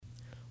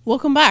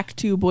Welcome back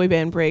to Boy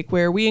Band Break,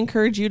 where we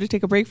encourage you to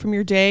take a break from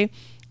your day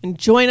and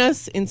join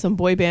us in some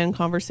boy band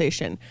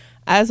conversation.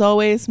 As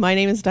always, my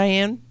name is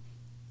Diane.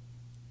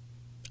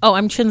 Oh,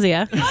 I'm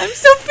Chinzia. I'm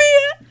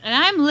Sophia. And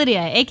I'm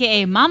Lydia,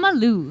 a.k.a. Mama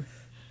Lou.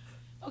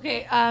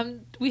 Okay,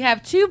 we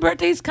have 2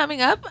 birthdays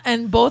coming up,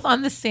 and both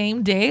on the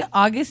same day,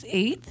 August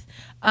 8th.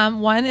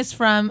 One is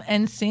from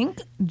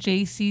NSYNC,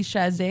 JC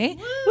Chazé,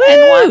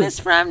 and one is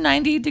from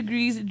 90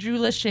 Degrees, Drew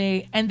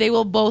Lachey, and they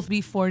will both be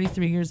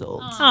 43 years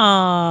old.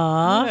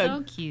 Aww.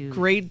 So cute.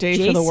 Great day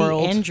JC for the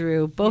world. and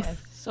Drew,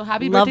 both So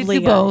happy lovely birthday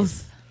to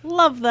both.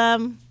 Love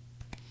them.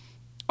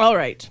 All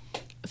right.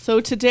 So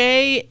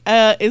today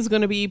is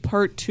going to be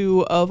part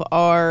 2 of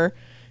our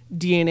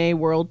DNA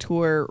World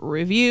Tour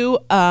review.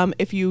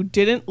 If you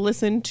didn't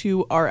listen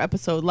to our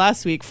episode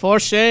last week, for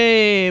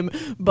shame.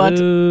 But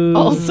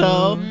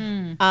also,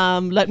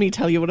 let me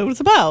tell you what it was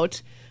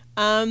about.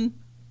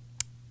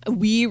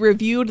 We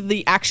reviewed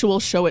the actual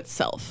show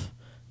itself.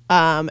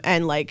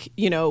 And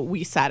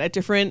we sat at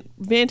different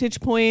vantage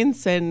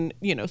points and,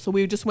 so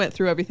we just went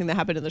through everything that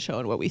happened in the show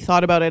and what we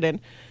thought about it and,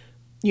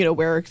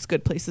 where it's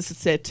good places to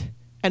sit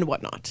and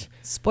whatnot.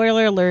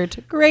 Spoiler alert.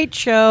 Great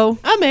show.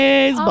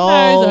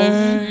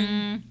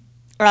 Amazeballs.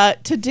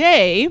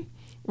 Today,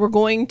 we're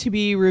going to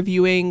be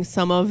reviewing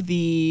some of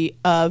the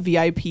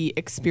VIP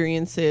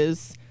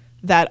experiences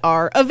that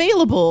are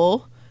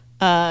available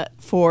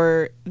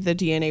for the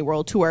DNA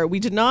World Tour. We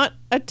did not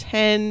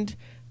attend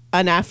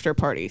an after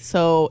party.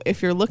 So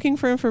if you're looking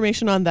for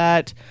information on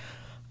that,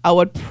 I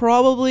would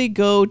probably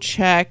go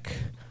check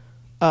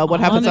what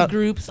happens on the on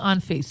groups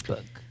on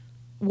Facebook.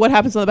 What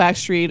happens on the back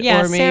street, Yeah,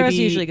 or maybe Sarah's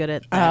usually good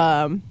at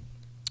that.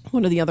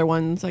 one of the other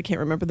ones I can't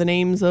remember the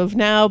names of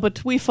now,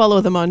 but we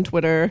follow them on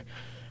Twitter.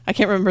 I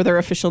can't remember their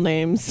official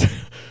names,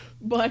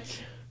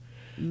 but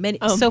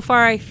So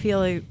far, I feel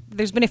like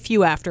there's been a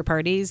few after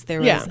parties.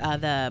 There was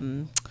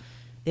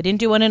they didn't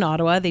do one in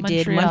Ottawa. They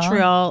did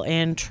Montreal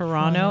and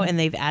Toronto, and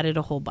they've added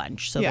a whole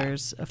bunch. So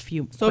there's a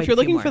few. So if you're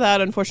looking for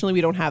that, unfortunately, we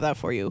don't have that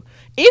for you.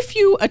 If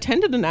you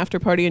attended an after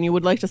party and you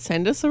would like to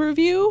send us a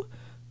review,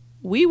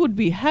 we would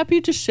be happy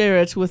to share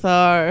it with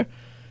our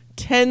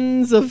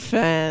tens of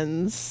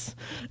fans.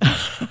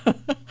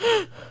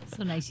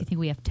 So nice. You think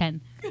we have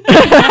 10.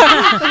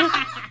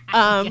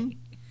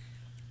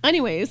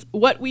 Anyways,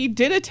 what we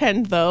did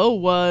attend, though,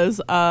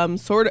 was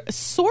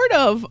sort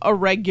of a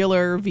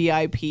regular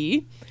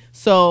VIP.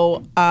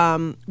 So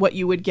what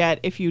you would get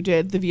if you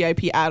did the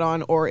VIP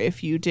add-on or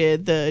if you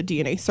did the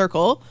DNA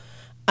Circle.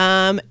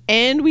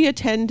 And we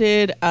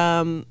attended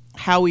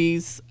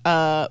Howie's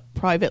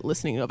private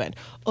listening event.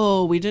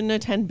 Oh, we didn't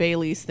attend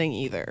Bailey's thing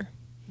either.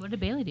 What did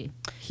Bailey do?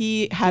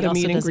 He had a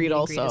meet and greet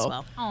also. as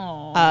well.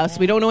 So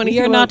we don't know anything.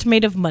 We are about, not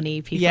made of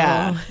money, people.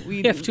 Yeah,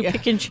 we have to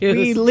pick and choose.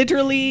 We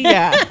literally,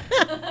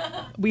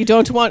 we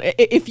don't want.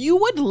 If you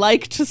would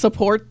like to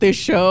support this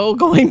show,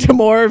 going to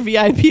more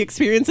VIP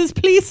experiences,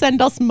 please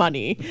send us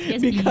money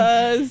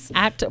because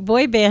at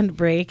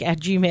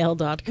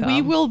boybandbreak@gmail.com.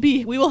 we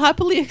will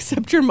happily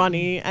accept your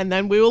money, and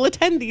then we will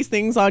attend these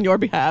things on your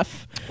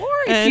behalf. Or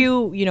if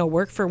you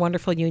work for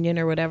Wonderful Union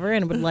or whatever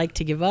and would like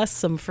to give us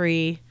some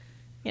free.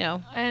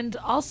 And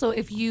also,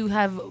 if you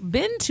have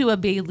been to a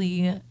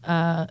Bailey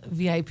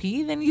VIP,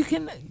 then you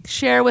can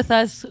share with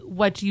us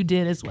what you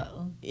did as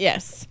well.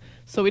 Yes.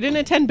 So we didn't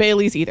attend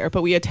Bailey's either,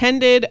 but we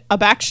attended a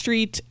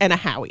Backstreet and a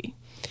Howie.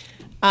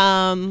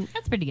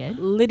 That's pretty good.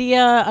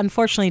 Lydia,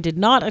 unfortunately, did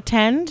not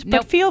attend,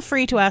 Nope. but feel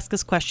free to ask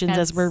us questions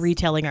as we're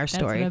retelling our That's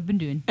story. what I've been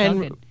doing. All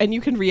good. And you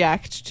can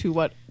react to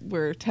what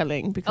we're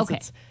telling because Okay.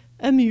 it's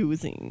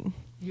amusing.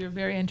 You're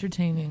very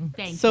entertaining.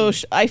 Thank So you.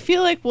 I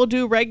feel like we'll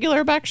do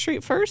regular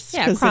Backstreet first.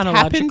 Yeah, 'cause it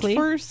happened chronologically.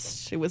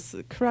 first. It was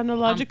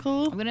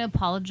chronological. I'm going to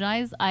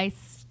apologize. I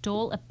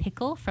stole a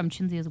pickle from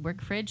Chinzia's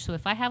work fridge. So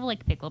if I have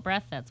pickle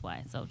breath, that's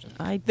why. So just.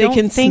 I They don't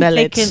can think smell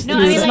they it. can-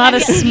 No, it's not a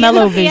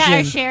smell-o-vision.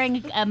 Yeah, are sharing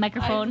a I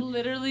microphone.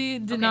 literally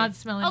did Okay. not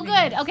smell Oh, anything.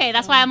 good. Okay,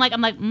 that's why I'm like,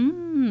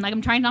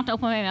 I'm trying not to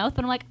open my mouth,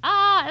 but I'm like,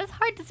 it's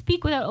hard to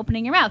speak without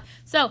opening your mouth.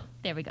 So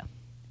there we go.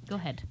 Go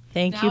ahead.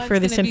 Thank Now you it's for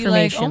this gonna be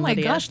information, Like, oh my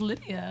Lydia. gosh,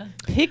 Lydia.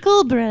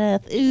 Pickle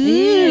breath.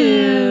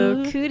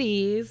 Ew,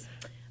 cooties.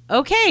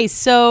 Okay,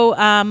 so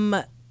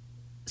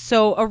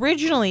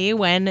originally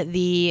when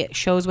the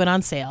shows went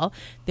on sale,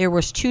 there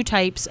was 2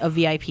 types of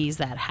VIPs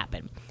that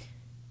happened.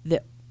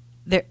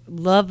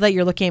 Love that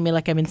you're looking at me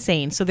like I'm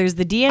insane. So there's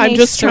the DNA I'm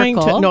just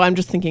Circle. trying to. No, I'm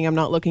just thinking. I'm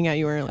not looking at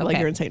you like Okay.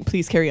 you're insane.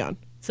 Please carry on.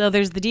 So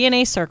there's the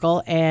DNA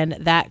Circle, and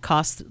that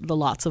costs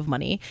lots of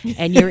money.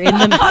 And you're in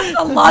the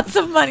Lots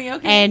of money.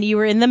 Okay. and you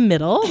were in the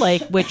middle,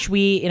 which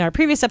we in our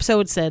previous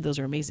episode said those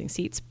are amazing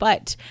seats.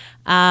 But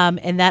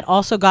and that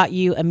also got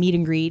you a meet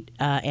and greet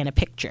and a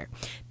picture.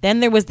 Then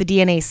there was the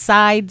DNA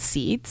side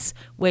seats,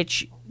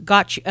 which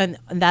got you, and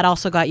that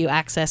also got you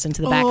access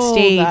into the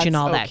backstage and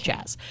all that okay.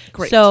 jazz.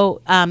 Great.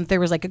 So there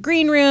was a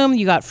green room.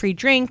 You got free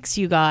drinks.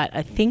 You got,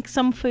 I think,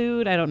 some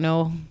food. I don't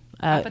know.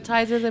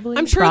 Appetizers, I believe.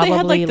 I'm sure they had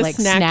probably, the like,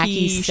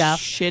 snacky snacky stuff.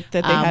 shit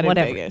that they had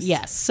whatever. in Vegas.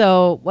 Yes.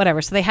 So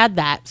whatever. So they had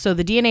that. So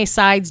the DNA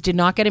sides did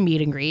not get a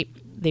meet and greet.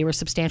 they were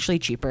substantially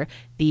cheaper.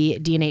 The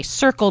DNA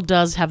Circle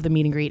does have the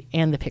meet and greet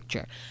and the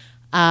picture.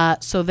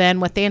 So then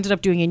what they ended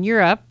up doing in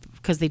Europe,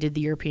 because they did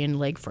the European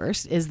leg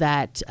first, is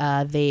that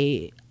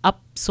they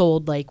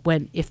upsold, like,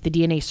 if the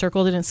DNA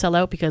Circle didn't sell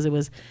out because it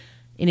was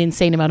an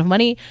insane amount of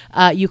money,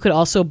 you could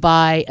also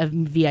buy a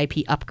VIP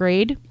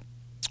upgrade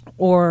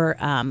or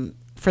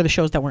for the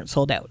shows that weren't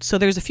sold out. So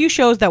there's a few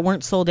shows that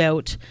weren't sold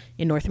out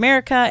in North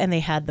America, and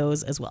they had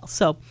those as well.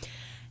 So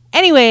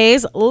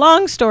anyways,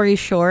 long story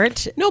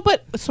short. No,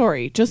 but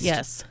sorry, just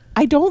Yes.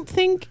 I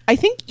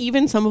think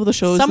even some of the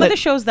shows Some of the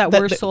shows that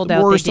were sold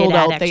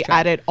out, they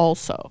added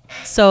also.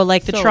 So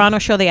like the So- Toronto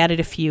show, they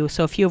added a few.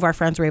 So a few of our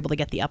friends were able to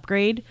get the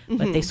upgrade,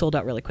 but they sold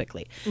out really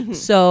quickly.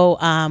 So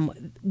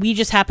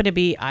I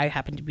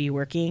happened to be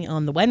working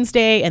on the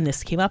Wednesday, and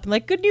this came up and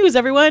like, good news,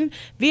 everyone,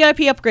 VIP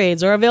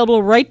upgrades are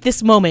available right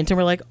this moment. And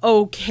we're like,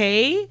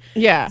 okay.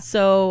 Yeah.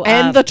 So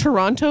And the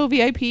Toronto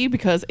VIP,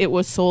 because it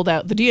was sold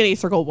out. The DNA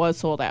Circle was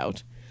sold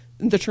out.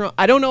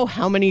 I don't know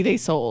how many they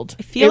sold.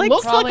 I feel like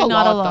looks Probably like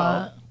not a lot,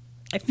 lot.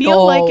 I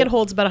feel like No. it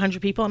holds about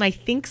 100 people, and I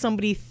think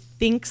somebody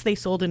thinks they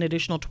sold an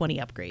additional 20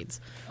 upgrades.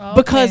 though.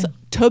 Because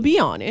to be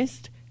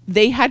honest,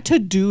 they had to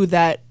do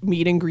that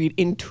meet and greet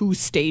in 2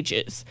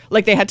 stages.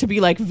 Like they had to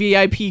be like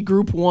VIP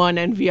Group 1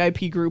 and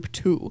VIP Group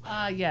 2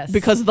 Yes.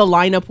 because the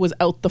lineup was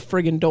out the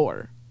friggin'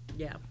 door.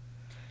 Yeah.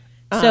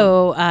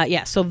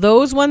 So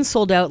those ones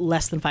sold out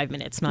less than 5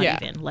 minutes, not Yeah.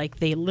 even. Like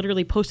they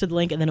literally posted the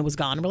link and then it was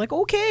gone. And we're like,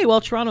 okay,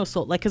 well, Toronto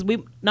sold, like, because we,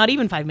 not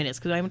even 5 minutes,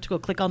 because I went to go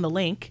click on the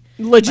link.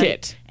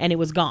 Legit. And it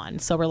was gone.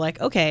 So we're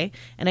like, okay.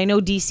 And I know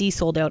DC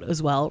sold out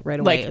as well, right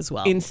away Like, as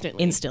well.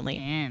 instantly.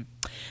 Man.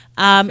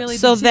 Philly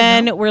So did too,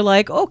 then no? we're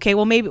like, okay,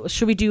 well, maybe,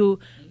 should we do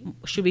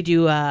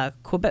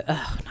Quebec,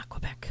 not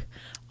Quebec,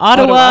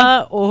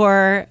 Ottawa.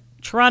 Or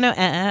Toronto?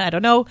 I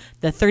don't know.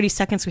 The 30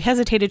 seconds we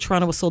hesitated,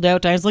 Toronto was sold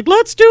out. I was like,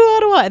 let's do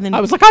Ottawa. And then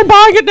I was like, I'm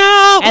buying it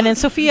now. and then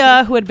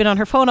Sophia, who had been on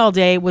her phone all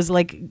day, was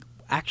like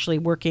actually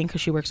working because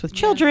she works with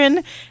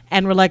children.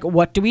 And we're like,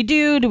 what do we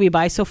do? Do we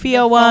buy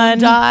Sophia one?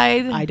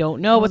 died. I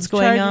don't know what's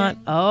Phone's going charging.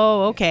 on.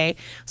 Oh, okay.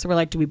 So we're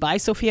like, do we buy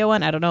Sophia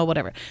one? I don't know,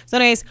 whatever. So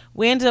anyways,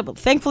 we ended up,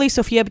 thankfully,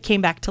 Sophia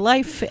came back to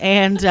life.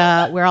 And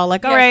we're all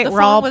like, all right, the we're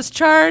phone all. was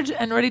charged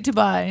and ready to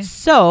buy.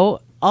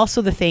 So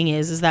also the thing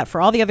is that for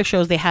all the other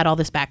shows, they had all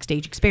this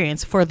backstage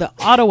experience. For the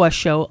Ottawa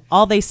show,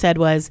 all they said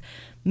was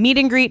meet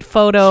and greet,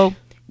 photo,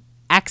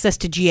 access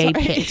to GA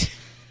pit.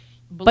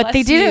 But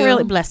they didn't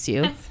really, bless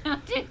you. That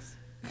sounded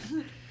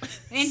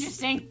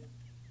interesting.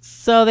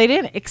 So they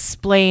didn't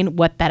explain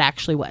what that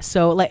actually was.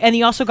 So like, and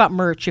you also got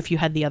merch if you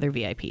had the other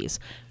VIPs.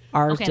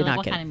 Ours Okay, did like not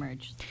what get kind of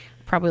merge?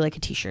 probably like a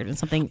T-shirt and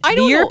something. I The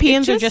don't know, it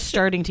Europeans are just- just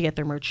starting to get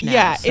their merch now.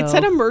 Yeah, it so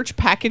said a merch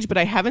package, but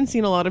I haven't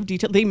seen a lot of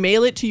detail. They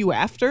mail it to you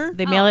after.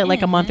 they mail it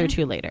like a month or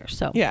two later.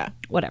 So Yeah.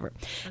 whatever.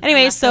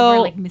 Anyway, Leftover,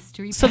 so like,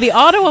 mystery so the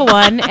Ottawa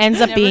one ends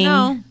up Never being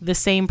know. the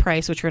same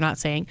price, which we're not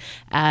saying,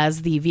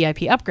 as the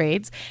VIP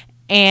upgrades,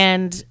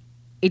 and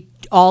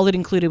all it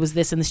included was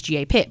this and this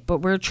GA pit. But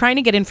we're trying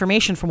to get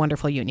information from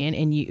Wonderful Union,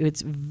 and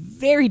it's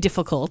very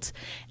difficult.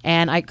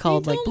 And I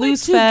called like don't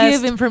Blues like to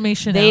Fest. give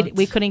information They out.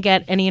 we couldn't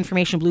get any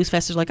information. Blues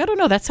Fest is like, I don't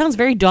know, that sounds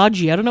very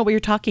dodgy. I don't know what you're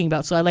talking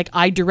about. So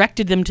I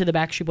directed them to the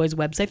Backstreet Boys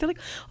website. They're like,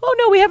 oh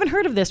no, we haven't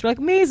heard of this. We're like,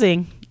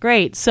 amazing,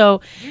 great.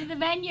 So You're the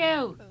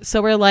venue.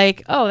 we're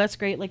like, oh, that's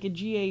great, like a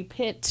GA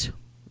pit.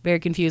 Very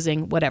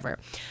confusing, whatever.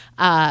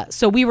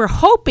 So we were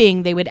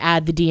hoping they would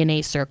add the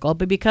DNA Circle,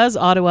 but because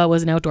Ottawa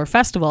was an outdoor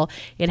festival,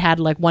 it had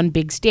like one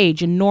big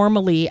stage. And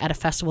normally at a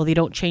festival, they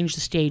don't change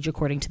the stage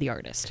according to the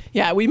artist.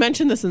 Yeah, we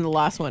mentioned this in the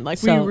last one. Like,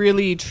 So- we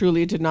really,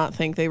 truly did not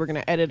think they were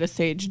going to edit a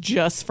stage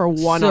just for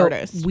one So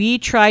artist. we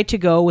tried to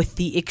go with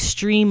the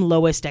extreme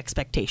lowest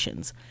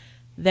expectations.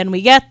 Then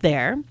we get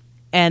there.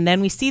 And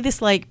then we see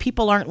this, like,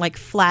 people aren't like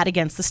flat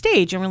against the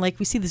stage. And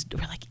we see this,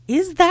 we're like,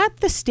 is that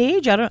the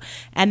stage? I don't know.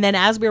 And then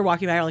as we were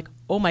walking by, we're like,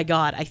 oh my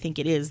God, I think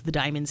it is the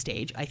diamond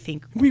stage. I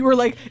think. We were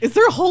like, is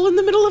there a hole in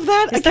the middle of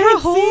that? Is there a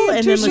hole?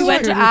 And then Too we We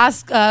went short. to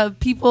ask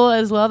people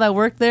as well that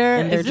work there.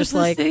 And they're is this just the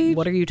like, stage?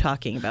 what are you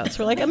talking about?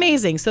 So we're like,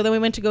 amazing. So then we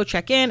went to go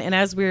check in. And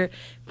as we're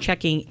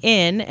checking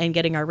in and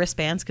getting our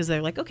wristbands, because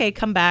they're like, okay,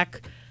 come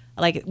back.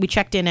 Like, we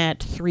checked in at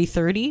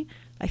 3:30.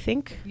 I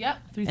think. Yep.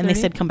 And they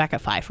said come back at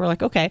 5. We're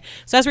like, okay.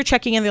 So as we're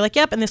checking in, they're like,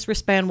 yep, and this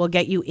wristband will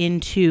get you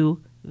into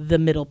the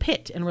middle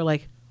pit. And we're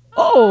like,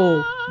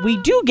 oh, we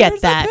do get there's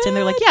a that. And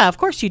they're like, yeah, of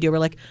course you do. We're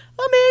like,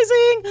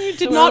 amazing.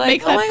 did we're not like,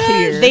 make oh that my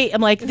gosh. clear.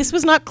 I'm like, this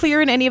was not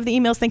clear in any of the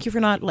emails. Thank you for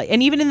not like,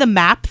 and even in the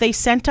map they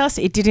sent us,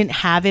 it didn't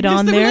have it Yes,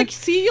 on they there. were like,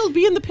 see, you'll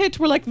be in the pit.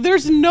 We're like,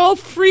 there's no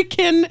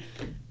freaking.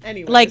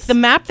 Anyways. Like the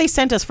map they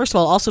sent us, first of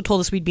all, also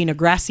told us we'd be in a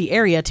grassy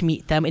area to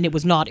meet them, and it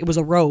was not. It was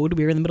a road.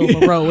 We were in the middle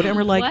of a road, and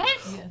we're like,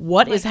 What?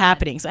 what is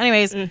happening? So,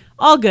 anyways,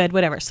 all good,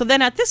 whatever. So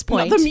then at this No,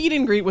 point, the meet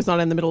and greet was not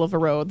in the middle of a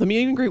road. The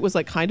meet and greet was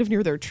like kind of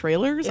near their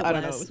trailers. I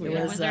don't know. It was weird.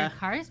 It Was was, there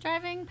cars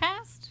driving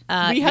past?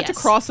 We had to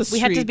cross a We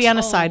had to street. be on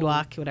a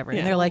sidewalk, whatever. Yeah.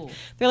 And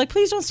they're like,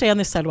 please don't stay on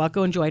this sidewalk.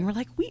 Go enjoy. And we're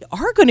like, we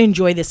are going to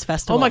enjoy this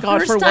festival. Oh my God,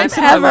 First for time once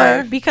in my ever.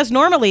 life. Because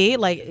normally,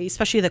 like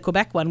especially the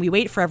Quebec one, we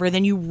wait forever.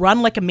 Then you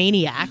run like a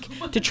maniac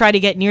to try to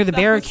get near the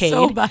barricade,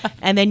 so bad.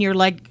 and then you're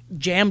like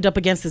jammed up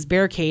against this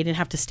barricade and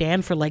have to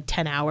stand for like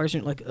 10 hours.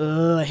 And you're like,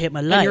 ugh, I hit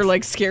my life. And you're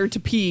like scared to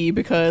pee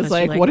because you're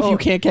like, like, what if oh. you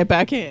can't get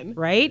back in?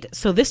 right?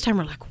 So this time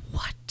we're like,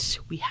 what?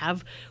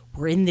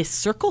 We're in this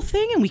circle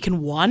thing and we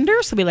can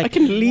wander. So we like I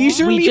can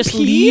leisurely we just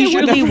pee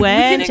leisurely whenever-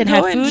 went We and can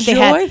had go food. They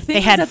enjoy had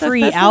things at the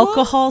free festival?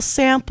 alcohol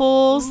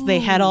samples. They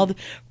had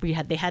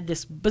they had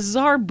this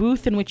bizarre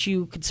booth in which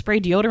you could spray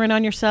deodorant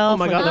on yourself. Oh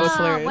my God, that was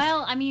hilarious.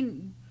 Well, I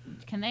mean,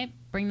 can they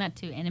bring that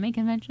to anime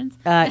conventions?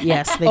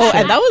 Yes, they Oh, should.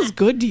 and that was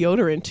good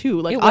deodorant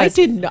too. Like It I was.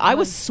 didn't. I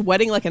was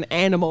sweating like an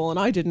animal, and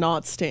I did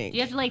not stink. Do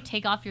you have to like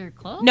take off your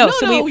clothes? No, No,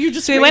 so no, we you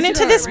just so we went raise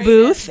into your this arm.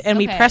 booth and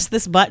we Okay. pressed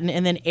this button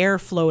and then air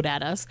flowed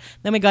at us.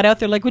 Then we got out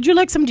there like, would you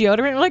like some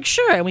deodorant? We're like,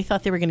 sure. And we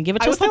thought they were going to give it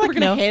to I us. thought they They're were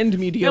like, gonna no. hand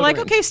me They're like,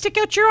 deodorant. okay, stick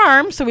out your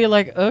arm. So we were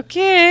like,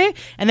 okay.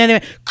 And then they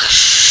went,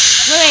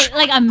 Wait,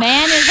 like a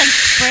man is like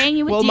spraying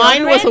you with Well, deodorant?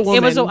 mine was a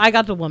woman. it was I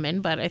got the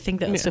woman, but I think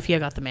that Sophia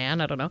got the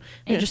man. I don't know.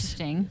 And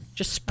Interesting.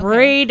 just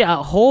sprayed a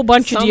whole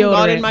bunch Some of deodorant.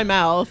 got in my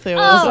mouth. It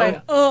was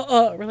like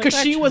We're like, because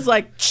she was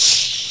like,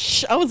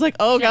 I was like,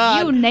 oh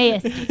God. You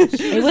nasty.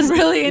 it was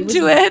really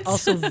into it.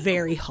 also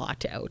very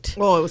hot out.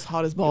 Oh, it was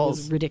hot as It balls.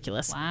 was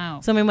ridiculous.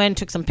 Wow. So we went and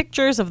took some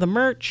pictures of the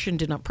merch and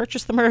did not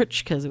purchase the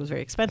merch because it was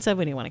very expensive.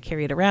 We didn't want to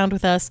carry it around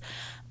with us.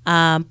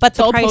 But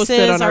the all posted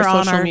prices on our are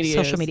on social our medias.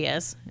 social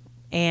medias.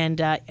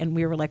 And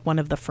we were like one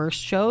of the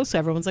first shows, so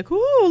everyone's like,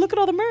 "Ooh, look at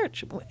all the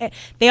merch!"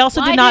 They also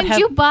Why did not didn't have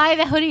you buy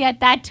the hoodie at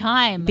that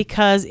time?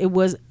 because it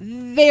was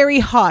very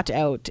hot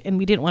out, and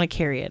we didn't want to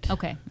carry it.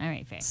 Okay, all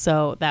right, fair.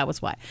 So that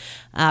was why.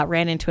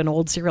 Ran into an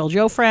old Cyril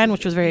Joe friend,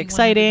 which was very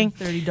exciting.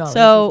 $130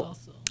 So, is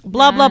also-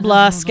 blah blah Yeah,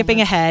 blah. that's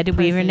Skipping ahead,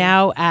 we are pricey.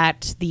 now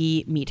at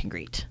the meet and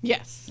greet.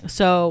 Yes.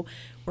 So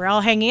we're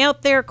all hanging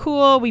out there,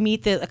 cool. We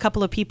meet a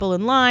couple of people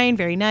in line,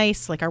 very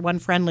nice. Like our one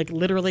friend, like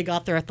literally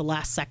got there at the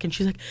last second.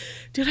 She's like,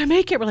 "Did I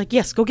make it?" We're like,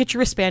 "Yes, go get your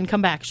wristband,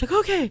 come back." She's like,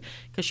 "Okay,"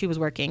 because she was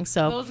working.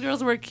 So Those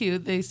girls were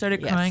cute. They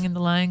started Yes. crying in the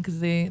line because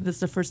this is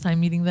the first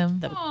time meeting them.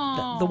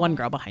 the one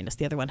girl behind us,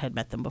 the other one had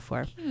met them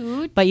before.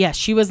 Cute. But yes,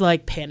 she was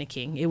like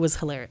panicking. It was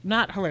hilarious,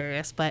 not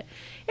hilarious, but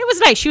it was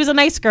nice. She was a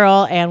nice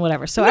girl and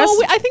whatever. So No,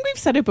 us- I think we've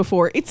said it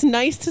before. It's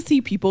nice to see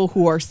people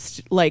who are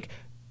like,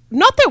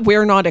 not that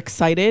we're not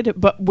excited,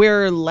 but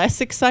we're less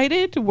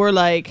excited. We're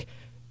like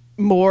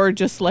more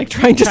just like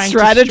trying to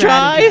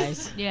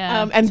strategize.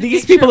 Yeah. And To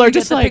these make sure people we are get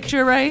just the like,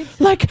 picture right.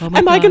 like, Oh my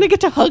am I God. going to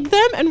get to hug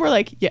them? And we're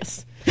like,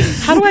 yes.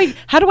 how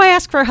do I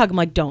ask for a hug? I'm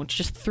like, don't,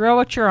 just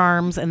throw out your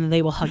arms and then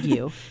they will hug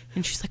you.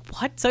 And she's like,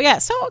 what? So yeah,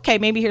 so okay,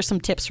 maybe here's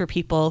some tips for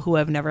people who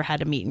have never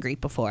had a meet and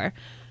greet before.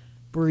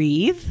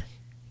 Breathe,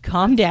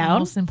 calm down.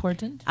 Most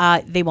important.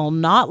 They will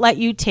not let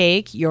you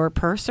take your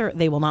purse, or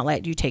they will not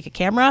let you take a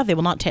camera. They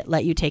will not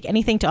let you take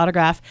anything to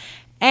autograph.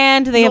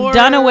 And they have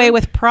done Nor away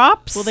with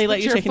props. Will they let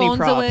Put you your take any phones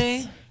props?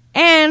 away.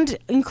 And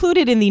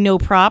included in the no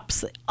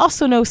props,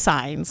 also no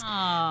signs.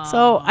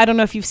 So I don't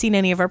know if you've seen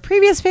any of our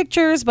previous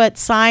pictures, but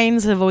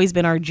signs have always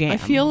been our jam. I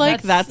feel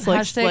like That's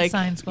that's like, hashtag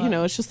Sign Squad. you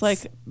know, it's just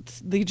like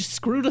they just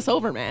screwed us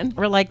over, man.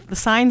 we're like, the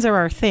signs are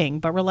our thing,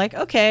 but we're like,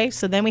 okay.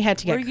 So then we had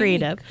to get We're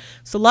creative.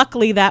 So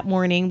luckily that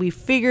morning we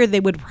figured they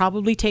would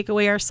probably take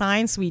away our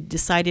signs. So we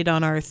decided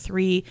on our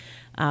 3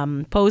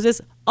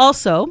 poses.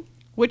 Also,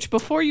 Which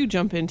before you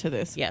jump into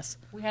this, yes,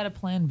 We had a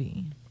plan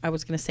B. I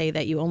was going to say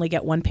that you only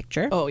get one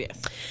picture. oh yes,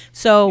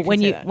 So You can when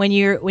say you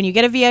that. when you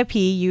get a VIP,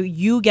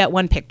 you get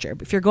one picture.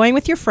 If you're going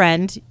with your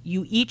friend,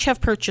 you each have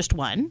purchased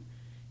one.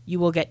 You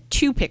will get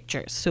 2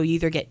 pictures. So you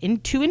either get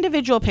 2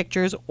 individual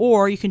pictures,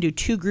 or you can do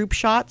 2 group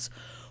shots.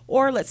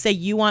 Or let's say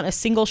you want a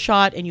single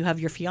shot and you have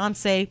your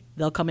fiance,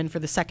 they'll come in for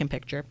the second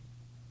picture.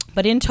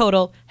 But in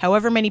total,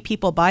 however many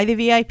people buy the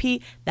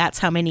VIP, that's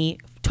how many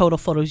total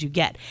photos you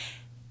get.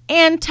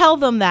 And tell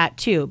them that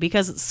too,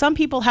 because some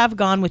people have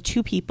gone with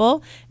 2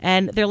 people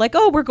and they're like,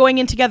 oh, we're going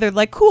in together.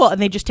 Like, cool.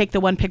 And they just take the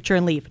one picture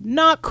and leave.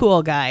 Not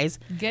cool, guys.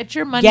 Get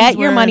your money's Get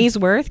your worth. money's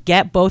worth.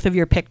 Get both of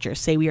your pictures.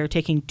 Say we are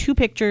taking 2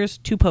 pictures,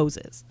 2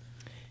 poses.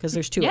 Because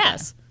there's 2 of Yeah.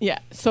 us. yeah.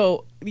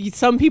 So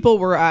some people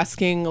were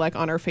asking, like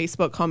on our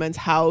Facebook comments,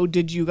 how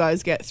did you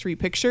guys get 3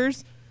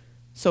 pictures?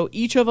 So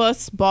each of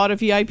us bought a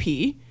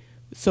VIP.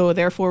 So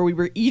therefore, we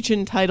were each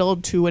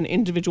entitled to an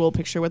individual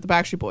picture with the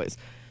Backstreet Boys.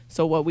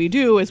 So what we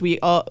do is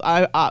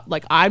I'm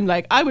like,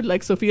 I would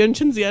like Sophia and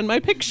Chinzia in my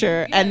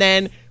picture, and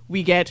then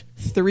we get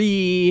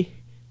 3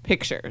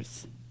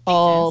 pictures,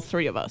 all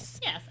 3 of us.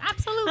 Yes,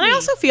 absolutely. And I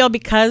also feel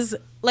because,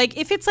 like,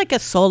 if it's like a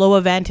solo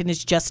event and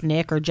it's just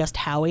Nick or just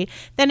Howie,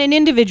 then an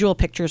individual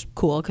picture is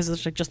cool because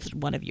it's like just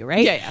one of you,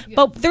 right? Yeah.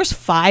 But there's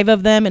 5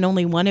 of them and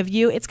only one of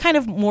you. It's kind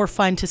of more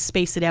fun to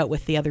space it out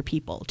with the other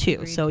people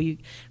too. So you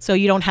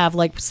don't have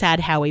like sad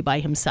Howie by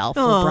himself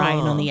or Brian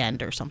on the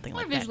end or something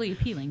More like that. visually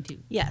appealing too.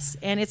 Yes,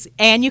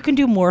 and you can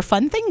do more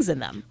fun things in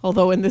them.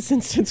 Although in this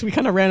instance, we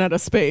kind of ran out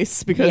of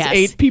space because Yes.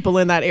 8 people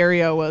in that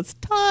area was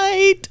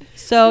tight.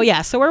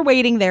 So we're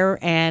waiting there,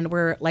 and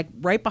we're like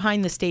right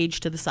behind the stage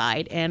to the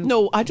side. And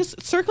No, I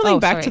just circling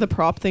back sorry. to the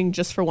prop thing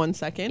just for 1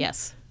 second.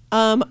 yes,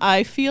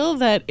 I feel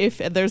that if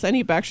there's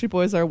any Backstreet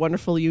Boys, our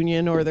wonderful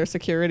union, or their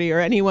security, or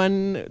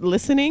anyone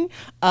listening,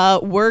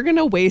 we're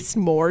gonna waste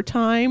more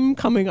time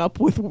coming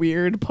up with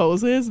weird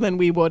poses than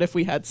we would if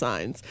we had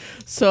signs.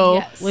 So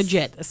Yes.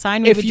 legit. A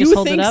sign, we if would you just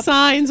hold it think up.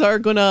 signs are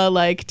gonna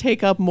like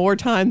take up more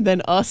time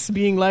than us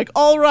being like,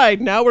 all right,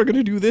 now we're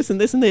gonna do this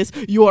and this and this,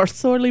 you are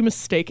sorely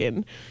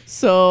mistaken.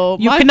 So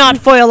You cannot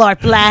foil our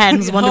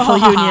plans, wonderful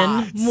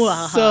union.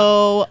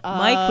 So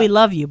Mike, we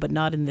love you, but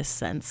not in this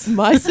sense.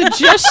 my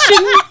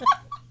suggestion.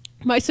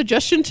 My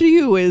suggestion to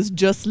you is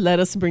just let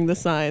us bring the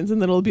signs, and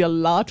then it'll be a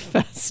lot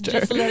faster.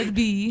 Just let it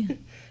be.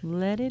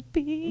 Let it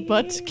be.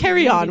 But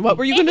carry on. What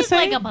were you If going to it's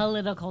say? like a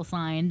political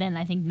sign, then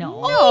I think no.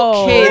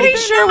 Okay, Pretty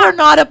sure we're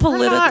not a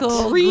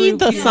political read group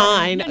the here.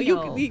 sign. I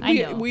know, I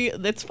know.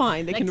 That's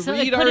fine. They Like, can so it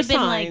read could our have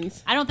been like,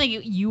 signs. I don't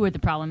think you were the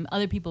problem.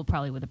 Other people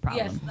probably were the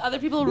problem. Yes, other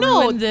people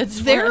No, ruined it.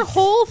 for their us.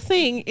 whole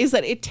thing is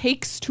that it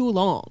takes too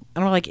long.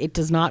 And we're like, it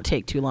does not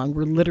take too long.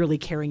 We're literally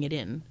carrying it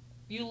in.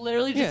 You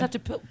literally just Yeah. have to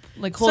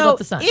hold So up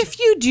the sign. if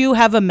you do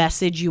have a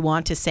message you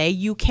want to say,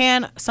 you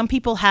can. Some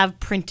people have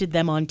printed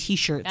them on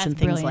T-shirts That's and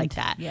things like brilliant.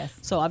 that. Yes.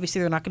 So obviously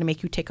they're not going to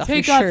make you take off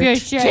Take your off shirt. your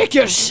shirt. Take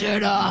your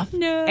shit off.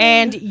 No.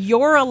 And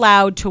you're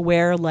allowed to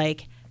wear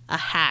like a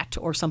hat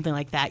or something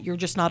like that. You're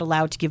just not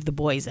allowed to give the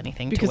boys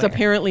anything Because to wear,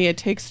 apparently it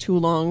takes too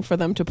long for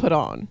them to put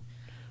on.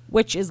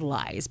 which is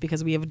lies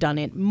because we have done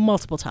it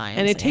multiple times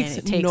And it takes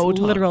no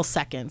time. literal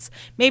seconds.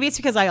 Maybe it's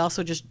because I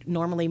also just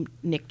normally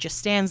Nick just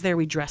stands there.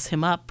 We dress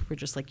him up. We're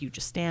just like, you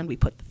just stand. We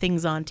put the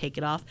things on, take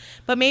it off.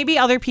 But maybe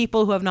other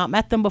people who have not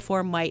met them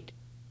before might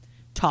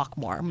talk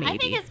more. Maybe I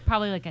think it's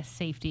probably like a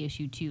safety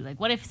issue too. Like,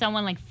 what if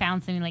someone like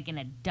found something like in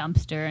a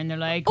dumpster and they're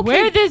like, Okay.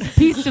 "Where this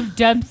piece of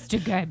dumpster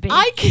garbage?"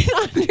 I can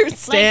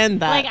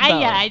understand that. Like,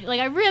 though.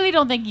 I really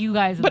don't think you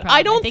guys. Are the But problem.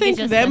 I don't it's think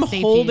just them a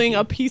safety holding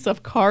issue. a piece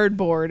of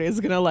cardboard is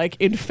gonna like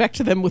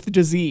infect them with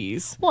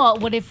disease. Well,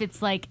 what if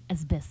it's like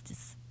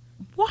asbestos?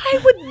 why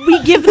would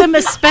we give them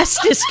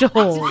asbestos to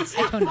hold?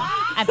 I don't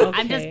know.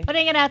 I'm Okay. just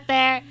putting it out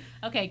there.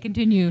 Okay,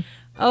 continue.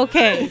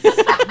 Okay.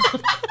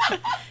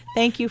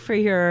 Thank you for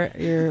your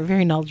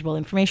very knowledgeable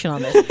information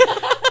on this.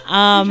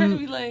 I'm trying to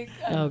be like,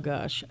 Oh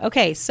gosh.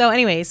 Okay. So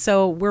anyway,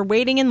 so we're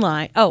waiting in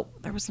line. Oh,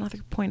 there was another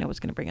point I was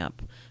going to bring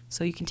up.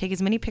 So you can take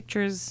as many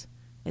pictures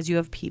as you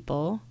have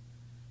people.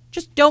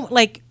 Just don't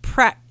like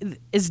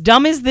as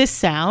dumb as this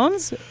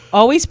sounds.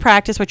 Always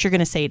practice what you're going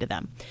to say to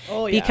them.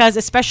 Oh, yeah. Because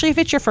especially if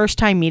it's your first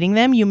time meeting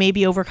them, you may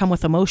be overcome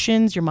with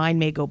emotions. Your mind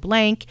may go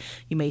blank.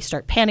 You may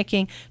start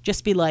panicking.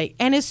 Just be like,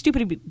 and it's stupid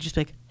to be just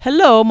like,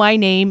 "Hello, my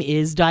name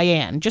is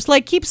Diane." Just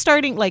like keep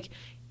starting like.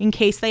 In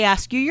case they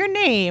ask you your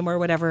name or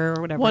whatever.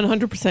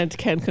 100%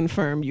 can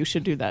confirm you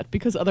should do that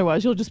because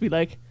otherwise you'll just be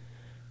like,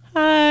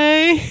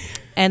 "Hi."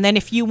 And then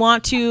if you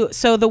want to,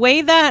 so the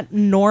way that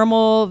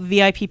normal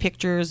VIP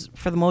pictures,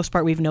 for the most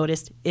part, we've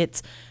noticed,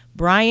 it's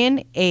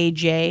Brian,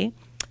 AJ,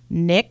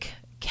 Nick,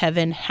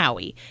 Kevin,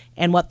 Howie.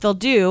 And what they'll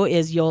do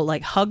is you'll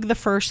like hug the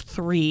first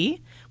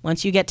three.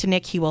 Once you get to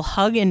Nick, he will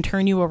hug and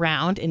turn you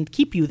around and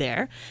keep you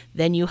there.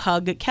 Then you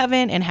hug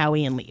Kevin and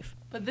Howie and leave.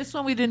 but this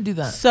one we didn't do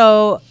that.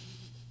 So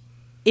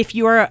if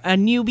you are a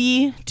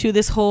newbie to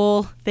this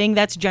whole thing,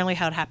 that's generally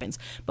how it happens.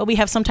 But we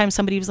have sometimes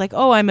somebody who's like,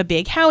 "Oh, I'm a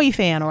big Howie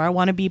fan," or "I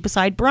want to be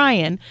beside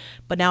Brian."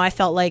 But now I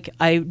felt like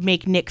I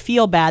make Nick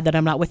feel bad that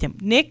I'm not with him.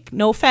 Nick,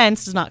 no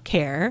offense, does not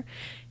care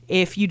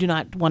if you do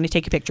not want to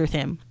take a picture with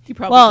him. He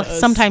probably well, does.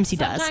 sometimes he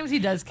does. Sometimes he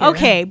does care.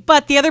 Okay,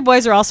 but the other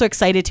boys are also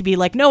excited to be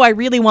like, "No, I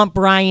really want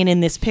Brian in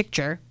this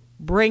picture.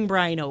 Bring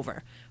Brian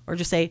over." Or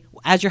just say,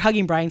 as you're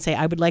hugging Brian, say,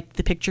 "I would like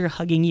the picture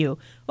hugging you."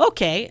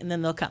 Okay, and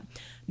then they'll come.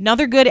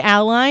 Another good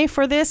ally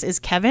for this is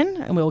Kevin,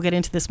 and we'll get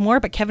into this more,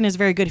 but Kevin is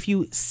very good. If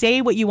you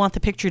say what you want the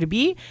picture to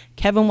be,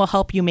 Kevin will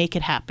help you make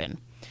it happen.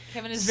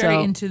 Kevin is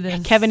very into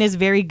this. Kevin is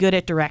very good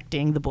at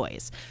directing the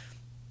boys.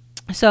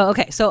 So,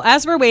 okay, so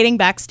as we're waiting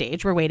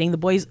backstage, we're waiting, the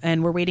boys,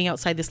 and we're waiting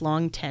outside this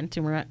long tent,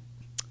 and we're at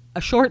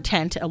a short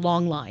tent, a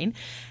long line,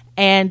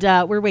 and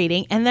we're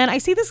waiting, and then I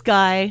see this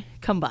guy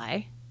come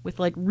by with,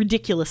 like,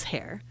 ridiculous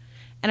hair,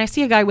 and I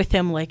see a guy with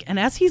him, like, and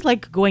as he's,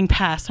 like, going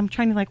past, I'm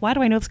trying to, like, why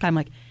do I know this guy? I'm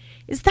like,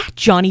 is that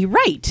Johnny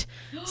Wright?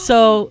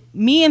 So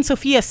me and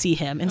Sophia see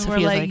him, and And we're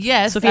Sophia's like, like,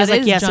 yes, Sophia's that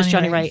like, is yes, it's Johnny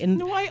Johnny Wright. Wright. And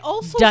No, I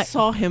also Di-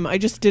 saw him. I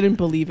just didn't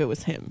believe it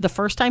was him. the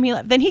first time he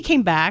left, then he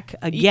came back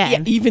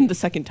again. Yeah, even the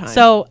second time.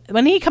 So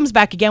when he comes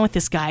back again with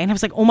this guy, and I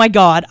was like, "Oh my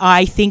God,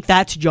 I think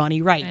that's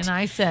Johnny Wright." And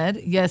I said,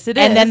 yes, it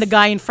is. And then the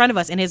guy in front of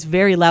us, and it's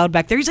very loud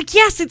back there. He's like,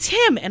 "Yes, it's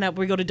him." And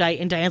we go to Diane,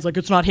 and Diane's like,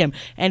 "It's not him."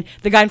 And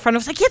the guy in front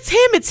of us like,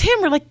 it's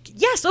him. We're like,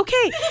 "Yes,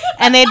 okay."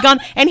 And they had gone,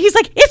 and he's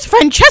like, "It's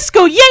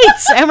Francesco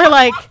Yates." And we're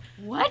like,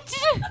 What?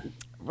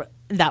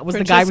 that was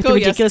the guy with the Francesco,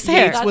 yes, ridiculous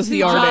hair. Yates was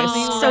the That's artist.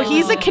 Johnny So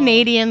he's a Wright.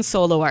 Canadian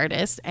solo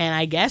artist, and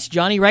I guess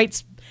Johnny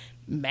Wright's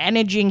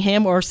managing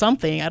him or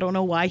something. I don't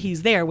know why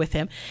he's there with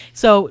him.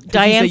 So he's a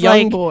Diane's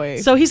young like, boy.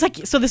 so he's like,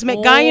 so this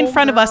guy in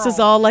front of us is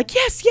all like,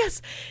 yes,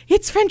 yes,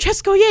 it's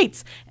Francesco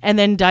Yates. And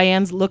then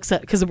Diane looks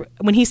at, because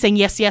when he's saying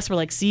yes, yes, we're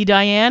like, see,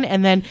 Diane.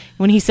 And then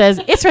when he says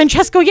it's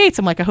Francesco Yates,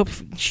 I'm like, I hope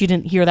she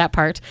didn't hear that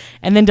part.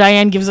 And then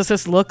Diane gives us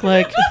this look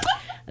like,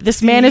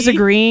 this man is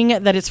agreeing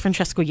that it's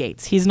Francesco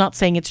Yates. He's not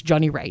saying it's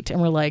Johnny Wright. And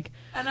we're like,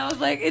 And I was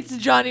like, it's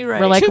Johnny Wright.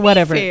 we're like, To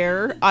whatever. be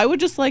fair, I would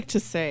just like to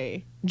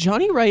say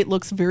Johnny Wright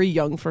looks very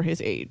young for his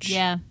age.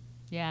 Yeah.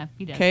 Yeah,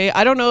 he does. Okay,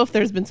 I don't know if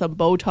there's been some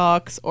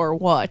Botox or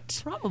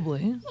what.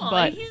 Probably. Oh,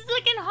 But he's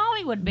like in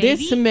Hollywood, baby.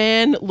 This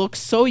man looks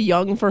so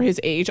young for his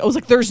age. I was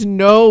like, there's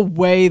no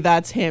way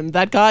that's him.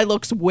 That guy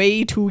looks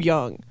way too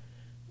young.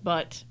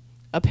 But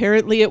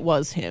apparently it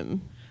was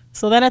him.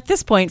 So then at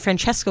this point,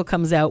 Francesco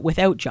comes out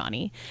without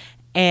Johnny.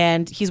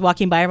 And he's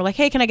walking by and we're like,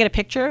 hey, can I get a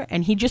picture?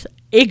 And he just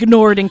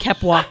ignored and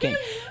kept walking.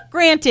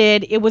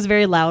 Granted, it was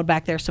very loud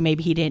back there, so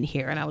maybe he didn't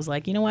hear. And I was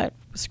like, you know what?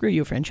 Screw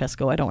you,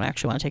 Francesco. I don't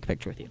actually want to take a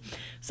picture with you.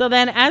 So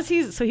then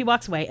he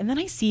walks away, and then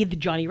I see the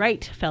Johnny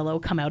Wright fellow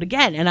come out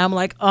again. And I'm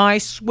like, I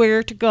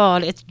swear to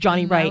God, it's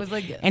Johnny And I Wright. was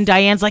like, yes. And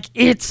Diane's like,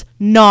 it's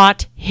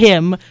not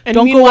him. And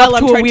Don't go meanwhile,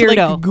 up to I'm a trying weirdo.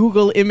 to like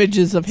Google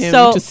images of him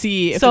to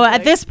see. If so it's, at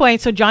like- this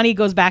point, so Johnny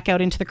goes back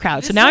out into the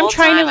crowd. So This now I'm whole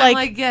trying to time, I'm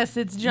like yes,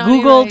 it's Johnny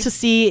Google Wright. to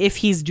see if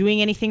he's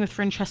doing anything with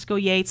Francesco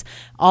Yates.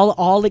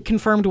 All it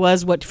confirmed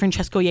was what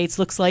Francesco Yates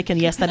looks like,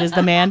 and yes, that is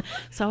the man.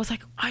 So I was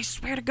like, I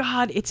swear to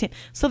God, it's him.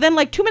 So then,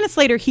 like 2 minutes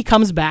later, he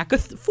comes back a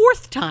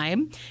fourth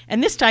time,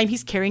 and this time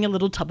he's carrying a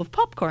little tub of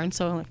popcorn.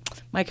 So I'm like,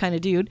 my kind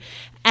of dude.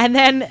 And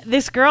then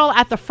this girl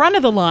at the front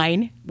of the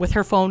line with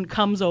her phone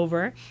comes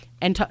over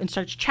and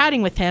starts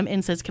chatting with him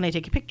and says, "Can I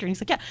take a picture?" And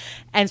he's like, "Yeah."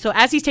 And so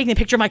as he's taking the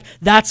picture, I'm like,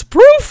 "That's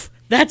proof.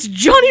 That's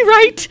Johnny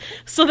Wright."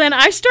 So then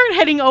I start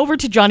heading over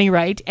to Johnny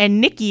Wright,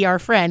 and Nikki, our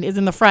friend, is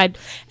in the front,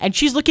 and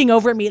she's looking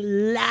over at me,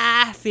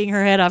 laughing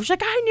her head off. She's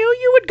like, "I knew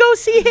you would go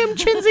see him,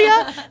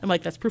 Chinzia." I'm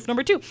like, "That's proof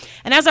number 2."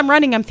 And as I'm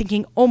running, I'm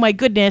thinking, "Oh my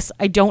goodness,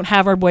 I don't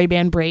have our boy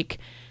band break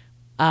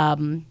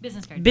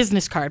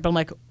Business card. But I'm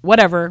like,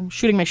 whatever,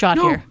 shooting my shot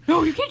here.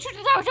 No, you can't shoot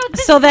this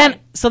out.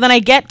 So then I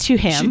get to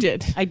him. She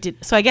did. I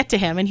did. So I get to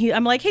him, and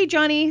I'm like, "Hey,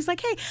 Johnny." He's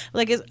like, "Hey,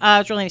 like,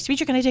 it's really nice to meet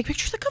you. Can I take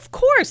pictures?" Like, "Of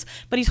course."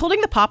 But he's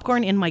holding the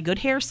popcorn in my good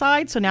hair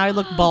side, so now I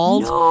look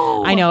bald.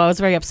 No. I know. I was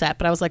very upset,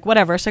 but I was like,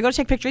 whatever. So I go to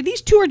take a picture.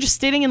 These two are just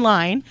sitting in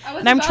line, I was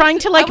and I'm about trying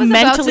to- to like I was about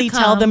to mentally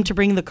tell them come. to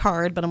bring the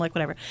card, but I'm like,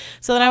 whatever.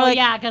 So then I'm Oh, like,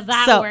 yeah, because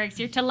that so- works.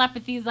 Your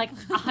telepathy is like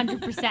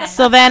 100%.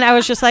 So then I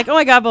was just like, oh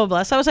my God, blah, blah,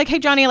 blah. So I was like, hey,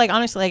 Johnny, like,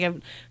 honestly, like,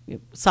 I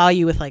saw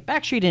you with like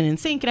Backstreet and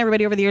NSYNC and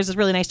everybody over the years. It's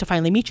really nice to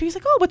finally meet you. He's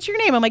like, oh, what's your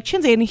name? I'm like,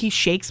 Chinzia. And he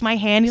shakes my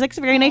hand. He's like, it's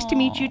very nice to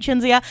meet you,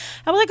 Chinzia.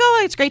 I was like,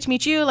 oh, it's great to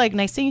meet you. Like,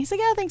 nice seeing you. He's like,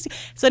 yeah, thanks.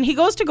 So then he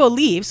goes to go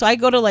leave. So I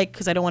go to like,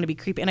 because I don't want to be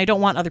creepy and I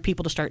don't want other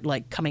people to start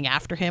like coming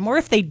after him. Or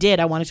if they did,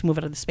 I wanted to move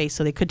out of the space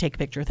so they could take a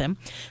picture with him.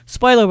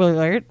 Spoiler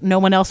alert, no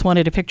one else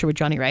wanted a picture with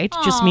Johnny Wright,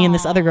 just me and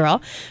this other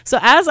girl. So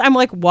as I'm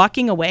like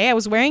walking away, I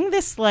was wearing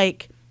this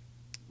like,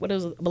 what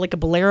is it, like a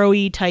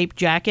bolero-y type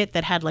jacket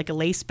that had like a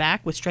lace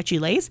back with stretchy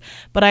lace,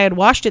 but I had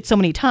washed it so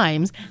many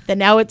times that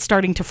now it's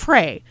starting to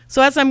fray.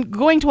 So as I'm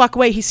going to walk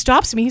away, he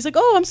stops me. He's like,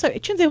 oh, I'm sorry,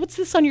 Chinzia, what's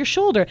this on your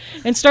shoulder?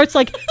 And starts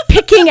like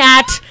picking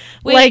at,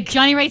 Wait, like,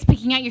 Johnny Wright's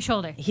picking at your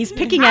shoulder. he's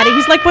picking at it.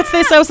 He's like, what's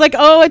this? I was like,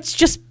 oh, it's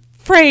just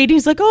frayed.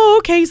 He's like, oh,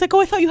 okay. He's like, oh,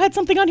 I thought you had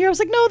something on here. I was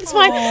like, no, that's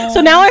fine. So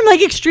now I'm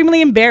like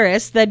extremely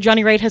embarrassed that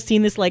Johnny Wright has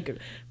seen this like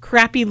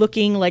crappy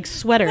looking like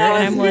sweater.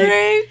 And I'm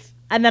like,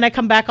 and then I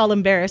come back all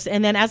embarrassed.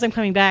 And then as I'm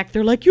coming back,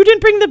 they're like, you didn't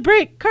bring the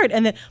break card.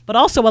 And then, but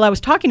also while I was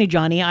talking to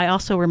Johnny, I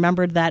also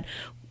remembered that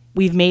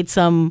we've made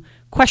some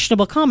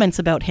questionable comments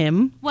about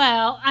him.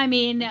 Well, I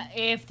mean,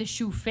 if the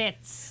shoe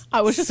fits. I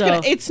was just So-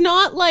 gonna. It's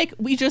not like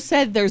we just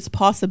said there's a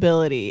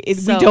possibility.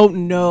 So- we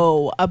don't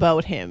know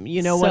about him.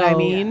 You know what I So-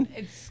 mean?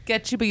 It's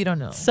sketchy, but you don't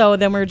know. So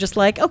then we're just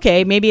like,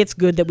 okay, maybe it's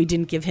good that we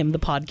didn't give him the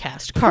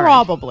podcast card.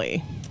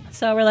 Probably.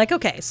 So we're like,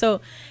 okay,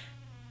 so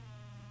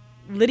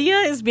Lydia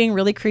is being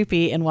really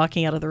creepy and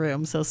walking out of the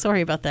room. So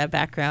sorry about that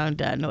background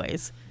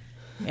noise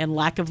and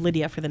lack of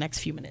Lydia for the next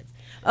few minutes.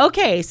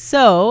 Okay,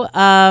 so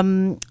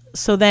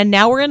so then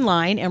now we're in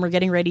line and we're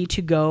getting ready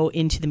to go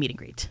into the meet and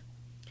greet.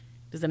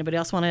 Does anybody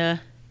else want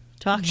to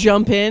talk?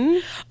 Jump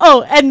in.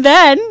 Oh, and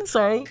then,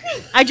 sorry,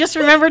 I just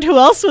remembered who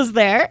else was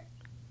there.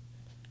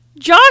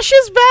 Josh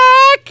is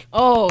back.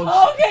 Oh,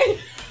 Okay.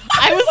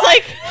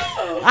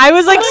 I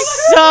was like,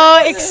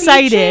 so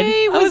excited.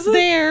 CJ was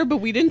there, but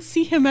we didn't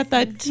see him at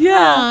that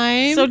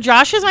time. So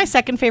Josh is my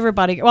second favorite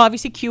bodyguard. Well,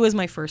 obviously Q is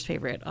my first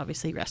favorite.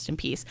 Obviously, rest in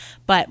peace.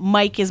 But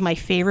Mike is my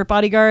favorite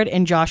bodyguard,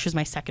 and Josh is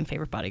my second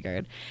favorite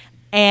bodyguard.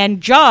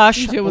 And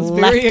Josh CJ was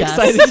left very us.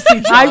 excited to see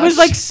Josh. I was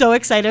like so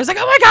excited. I was like,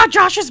 oh my God,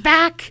 Josh is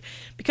back.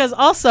 Because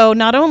also,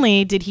 not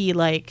only did he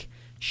like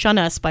shun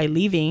us by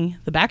leaving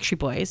the Backstreet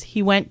Boys,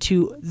 he went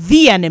to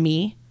The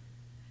Enemy.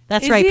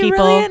 That's Is right, he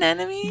people. really an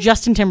enemy?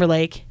 Justin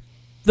Timberlake,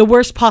 the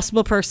worst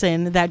possible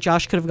person that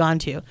Josh could have gone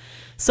to.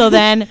 So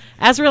then,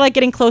 as we're like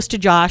getting close to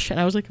Josh, and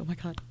I was like, oh my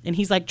God. And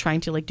he's like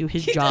trying to like do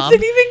his job.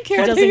 doesn't even care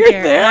He that doesn't you're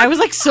care. there. And I was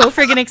like so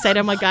freaking excited.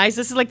 I'm like, guys,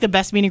 this is like the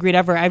best meet and greet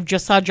ever. I've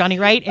just saw Johnny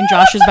Wright and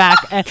Josh is back.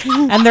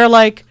 And they're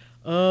like,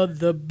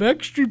 the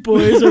Backstreet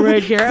Boys are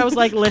right here. I was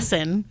like,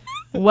 listen,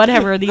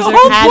 whatever. These The are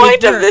whole added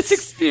point of perks. this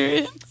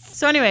experience.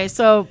 So anyway,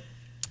 so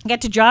I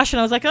get to Josh and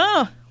I was like,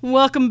 oh,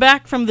 welcome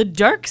back from the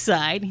dark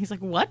side. And he's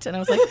like, what? And I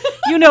was like,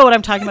 you know what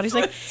I'm talking about. He's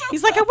like,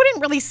 I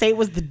wouldn't really say it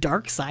was the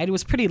dark side. It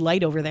was pretty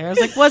light over there. I was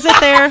like, was it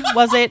there?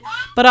 Was it?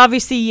 But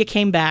obviously you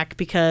came back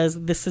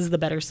because this is the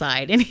better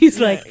side. And he's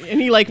like,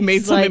 And he like made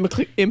He's some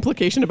like-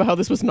 implication about how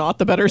this was not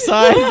the better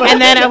side. But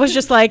and then I was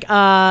just like,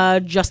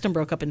 Justin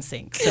broke up in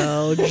sync.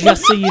 So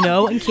just so you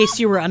know, in case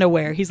you were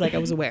unaware, he's like, I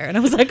was aware. And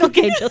I was like,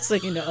 okay, just so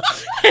you know.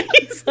 And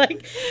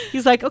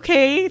he's like,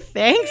 okay,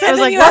 thanks. I And was then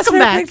like, you asked welcome for a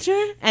back.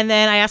 picture? And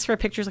then I asked for a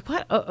picture. I was like,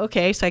 what? Oh,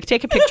 okay. So I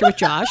take a picture with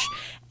Josh.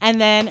 And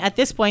then at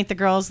this point, the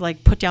girls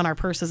like put down our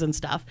purses and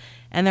stuff.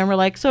 And then we're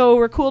like, so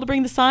we're cool to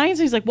bring the signs?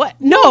 And he's like, what?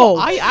 No.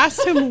 I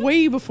asked him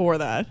way before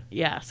that.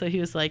 Yeah. So he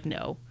was like,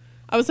 no.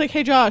 I was like,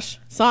 hey, Josh,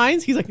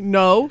 signs? He's like,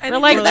 no. And We're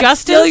like, that's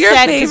Justin still your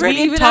said, 'cause favorite we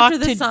had even talked after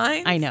the to,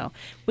 signs? I know.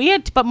 We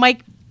had, but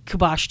Mike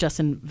kiboshed us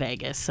in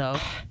Vegas. So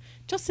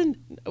Justin,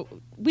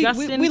 we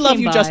Justin love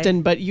came you, by.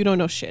 Justin, but you don't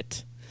know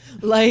shit.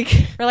 Like,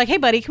 we're like, hey,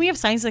 buddy, can we have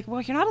signs? He's like, well,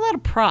 you're not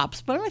allowed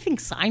props, but I think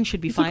signs should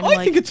be fine.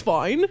 I think it's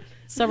fine.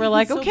 So we're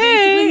like, So basically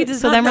okay. he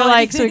does So not then we're know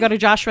like, so we anything. go to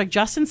Josh. We're like,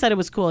 Justin said it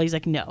was cool. He's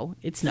like, no,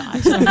 it's not.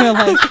 So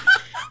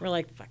we're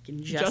like,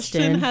 fucking Justin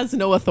Justin. has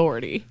no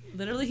authority.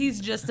 Literally,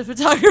 he's just a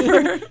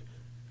photographer.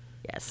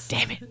 Yes.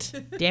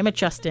 Damn it,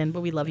 Justin.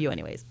 But we love you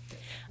anyways.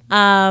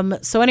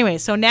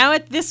 So now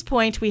at this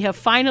point, we have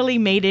finally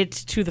made it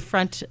to the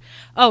front.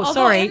 Oh, Although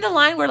sorry. in the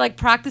line, we're like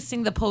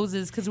practicing the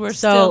poses because we're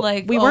So still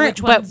like, we oh,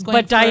 weren't, which one's going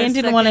but Diane first,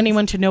 didn't want second?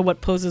 anyone to know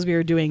what poses we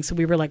were doing, so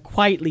we were like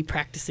quietly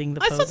practicing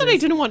the I poses. thought that I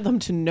didn't want them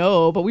to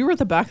know, but we were at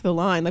the back of the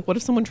line. Like, what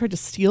if someone tried to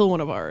steal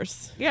one of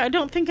ours? Yeah, I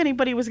don't think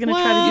anybody was going to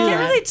try Well, to do You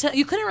that. can't really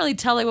you couldn't really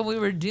tell like what we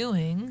were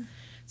doing.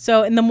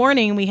 So in the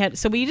morning we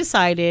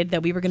decided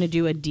that we were going to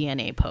do a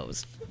DNA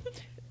pose.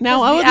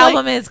 Now, I the would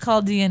album like, is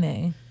called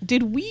DNA.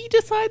 did we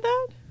decide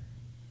that?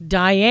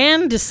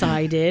 Diane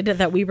decided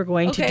that we were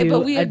going to Okay, do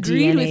but we a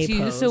agreed DNA with you,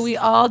 pose. so we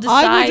all I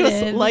decided. would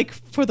just like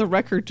for the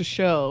record to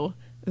show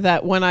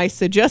that when I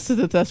suggested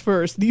that that's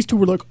first, these two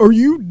were like, "Are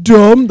you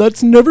dumb?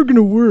 That's never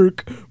gonna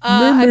work."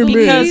 I believe-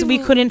 because we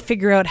couldn't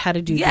figure out how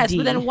to do yes, the D.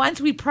 but then once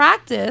we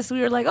practiced,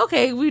 we were like,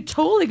 okay, we're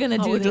totally gonna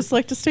I do would this. just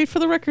like to state for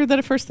the record that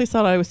at first they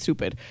thought I was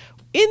stupid.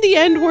 In the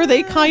end, were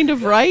they kind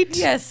of right?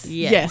 yes.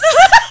 Yes.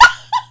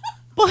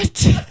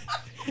 But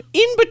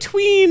in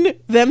between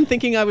them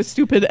thinking I was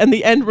stupid and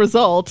the end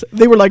result,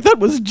 they were like, "That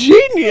was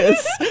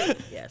genius."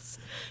 Yes.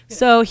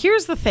 So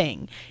here's the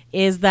thing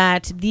is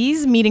that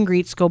these meet and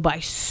greets go by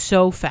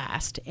so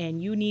fast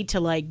and you need to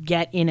like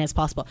get in as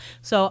possible.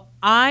 So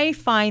I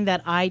find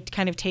that I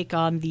kind of take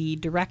on the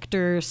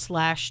director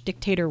 /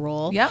 dictator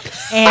role. Yep.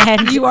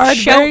 And You are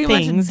shout very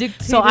much a things.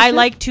 So I dictatorship.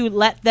 like to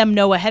let them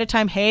know ahead of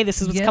time, hey,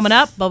 this is what's Yes. coming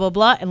up, blah, blah,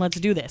 blah, and let's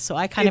do this. So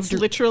I kind It's of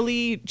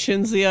literally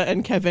Chinzia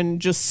and Kevin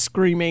just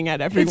screaming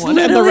at everyone, and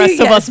the literally- rest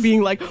of us yes.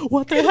 being like,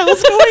 "What the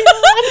hell's going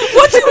on?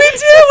 What do we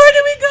do? Where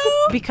do we go?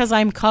 because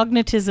I'm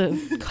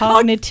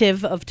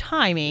cognitive of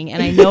timing,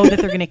 and I know that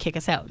they're going to kick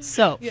us out.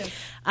 So,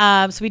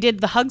 so we did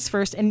the hugs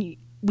first, and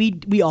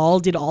we all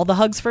did all the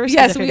hugs first.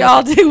 Yes, we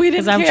all do. We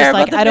didn't I'm care just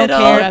like, about the I don't middle.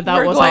 care. Yeah, that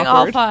We're was going all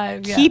awkward.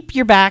 5. Yeah. Keep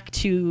your back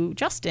to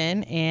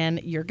Justin,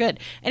 and you're good.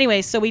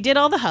 Anyway, so we did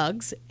all the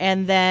hugs,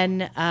 and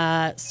then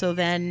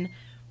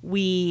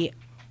we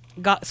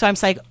got. So I'm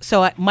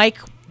like, Mike.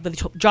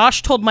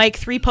 Josh told Mike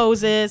 3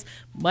 poses.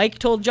 Mike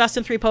told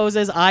Justin 3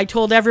 poses. I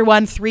told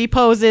everyone 3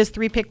 poses,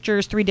 3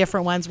 pictures, 3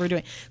 different ones we're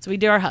doing. So we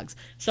did our hugs.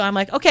 So I'm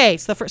like, okay.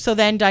 So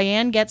then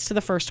Diane gets to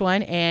the first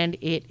one, and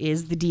it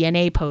is the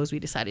DNA pose we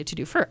decided to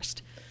do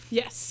first.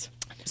 Yes.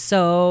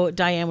 So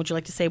Diane, would you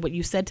like to say what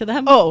you said to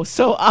them? Oh,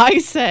 so I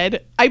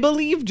said, I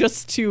believe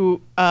just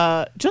to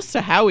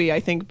Howie, I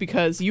think,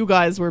 because you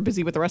guys were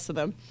busy with the rest of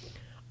them.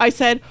 I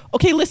said,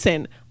 okay,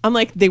 listen, I'm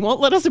like, they won't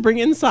let us bring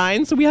in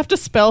signs, so we have to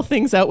spell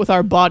things out with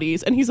our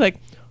bodies. And he's like,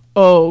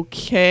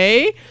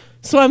 okay.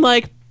 So I'm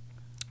like,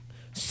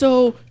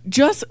 so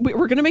we're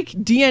going to make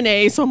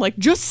DNA. So I'm like,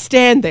 just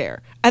stand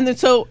there. And then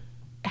so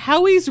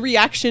Howie's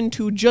reaction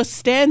to just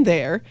stand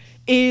there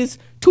is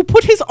to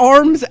put his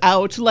arms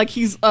out like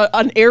he's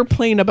an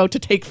airplane about to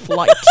take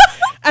flight.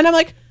 And I'm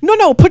like,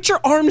 no, put your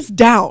arms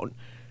down.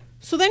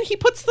 So then he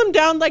puts them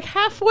down like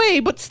halfway,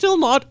 but still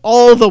not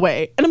all the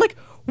way. And I'm like,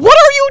 what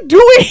are you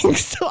doing?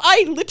 So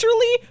I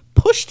literally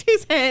pushed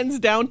his hands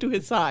down to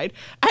his side,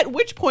 at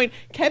which point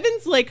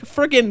Kevin's like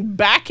friggin'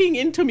 backing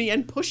into me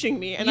and pushing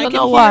me. And I You'll can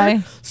know hear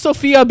why.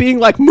 Sophia being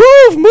like, move.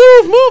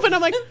 And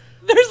I'm like,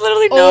 There's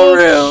literally no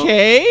room.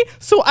 okay.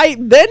 So I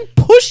then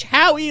push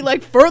Howie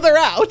like further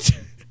out.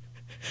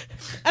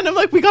 And I'm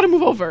like, we got to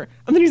move over.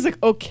 And then he's like,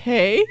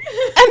 okay. And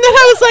then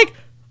I was like,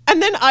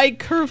 and then I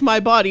curve my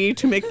body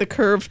to make the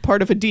curved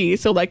part of a D.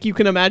 So like you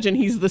can imagine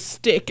he's the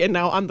stick and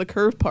now I'm the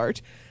curved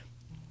part.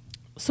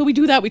 So we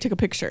do that. We take a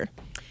picture.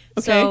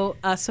 So,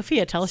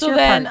 Sophia, tell us So your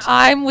then part.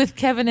 I'm with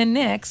Kevin and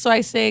Nick. So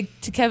I say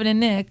to Kevin and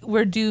Nick,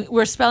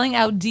 we're spelling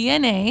out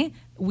DNA.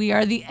 We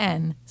are the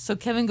N. So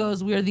Kevin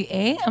goes, we are the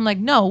A. I'm like,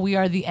 no, we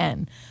are the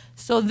N.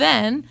 So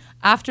then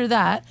after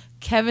that,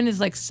 Kevin is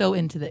like so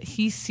into that.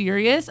 He's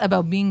serious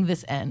about being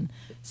this N.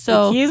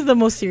 So He's the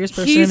most serious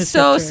person in he's this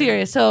so picture.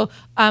 serious. So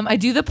I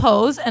do the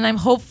pose, and I'm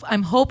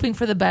hoping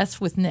for the best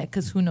with Nick,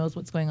 because who knows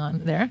what's going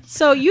on there.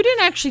 So you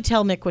didn't actually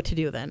tell Nick what to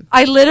do then.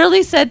 I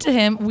literally said to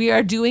him, we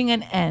are doing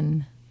an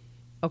N.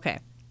 Okay.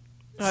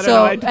 I don't So,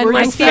 know. and Were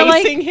my you feel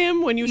like- facing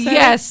him when you said it?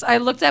 Yes, I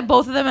looked at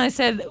both of them and I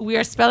said, we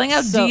are spelling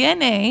out So-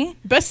 DNA.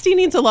 Bestie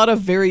needs a lot of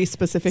very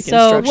specific So,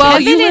 instructions. Well,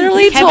 Kevin you and-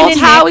 literally Kevin told and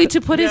Howie Nick-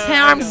 to put his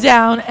Yeah, I arms know.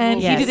 down,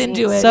 and Yes. he didn't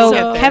do it. So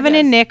get there, Kevin yes.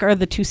 and Nick are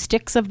the two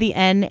sticks of the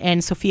N,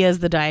 and Sophia is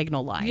the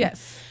diagonal line.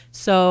 yes.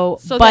 So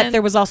So but then-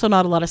 there was also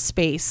not a lot of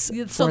space.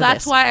 So for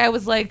that's this. why I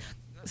was like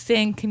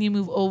saying, can you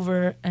move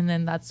over? And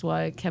then that's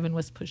why Kevin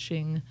was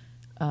pushing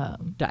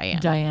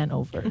Diane.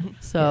 over.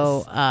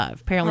 So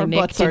apparently Our Nick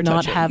butts are did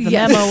not touching. have the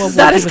Yes. memo of what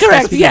That he is was supposed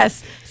correct. to be doing.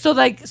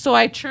 Yes. So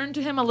I turned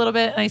to him a little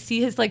bit and I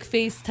see his like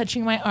face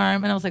touching my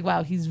arm, and I was like,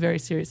 wow, he's very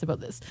serious about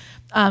this.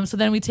 So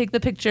then we take the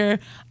picture,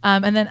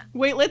 and then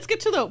Wait, let's get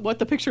to what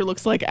the picture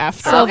looks like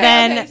after. So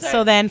Okay, sorry.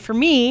 so then for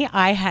me,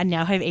 I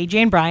now have AJ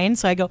and Brian.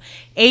 So I go,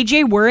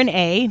 AJ, we're an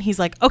A, and he's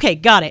like, okay,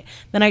 got it.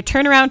 Then I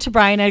turn around to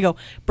Brian and I go,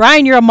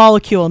 Brian, you're a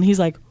molecule, and he's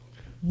like,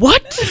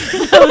 what?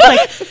 I was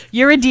like,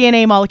 you're a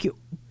DNA molecule.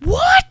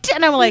 What?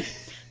 And I'm like,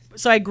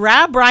 so I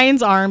grab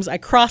Brian's arms, I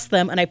cross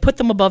them, and I put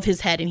them above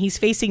his head, and he's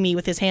facing me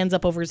with his hands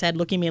up over his head,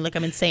 looking at me like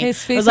I'm insane.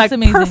 His face I was looks like,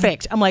 amazing.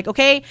 perfect. I'm like,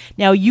 okay,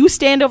 now you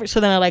stand over.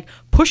 So then I like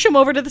push him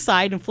over to the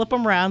side and flip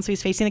him around so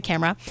he's facing the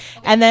camera,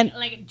 and then.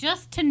 Like,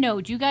 just to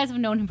note, you guys have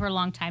known him for a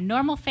long time.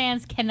 Normal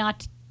fans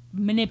cannot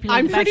manipulate.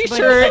 I'm the fact pretty that-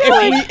 sure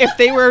if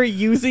they were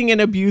using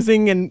and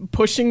abusing and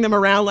pushing them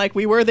around like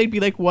we were, they'd be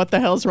like, "What the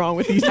hell's wrong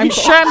with these people?"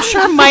 I'm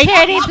sure Mike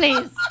Security,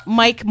 please.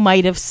 Mike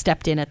might have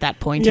stepped in at that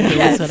point if it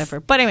Yes. was whatever.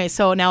 But anyway,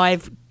 so now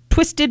I've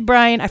twisted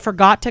Brian. I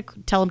forgot to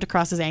tell him to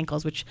cross his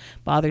ankles, which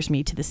bothers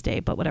me to this day,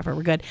 but whatever,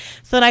 we're good.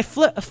 So then I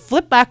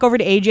flip back over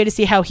to AJ to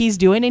see how he's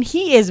doing, and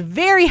he is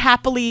very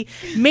happily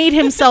made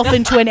himself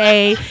into an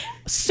A.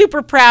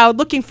 Super proud,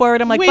 looking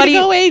forward. I'm like, Way to buddy,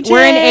 go, AJ. we're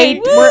an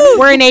A.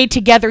 We're an A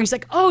together. He's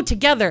like, oh,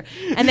 together.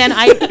 And then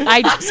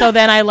so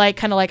then I like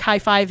kind of like high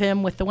five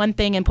him with the one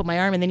thing and put my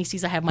arm, and then he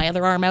sees I have my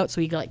other arm out, so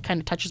he like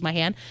kind of touches my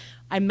hand.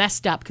 I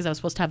messed up because I was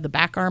supposed to have the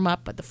back arm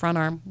up, but the front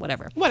arm,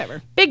 whatever.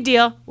 Big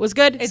Deal. Was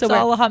good. It's so we're,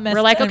 all a hot mess.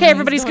 we're like, okay,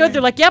 everybody's good.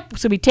 They're like, yep.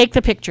 So we take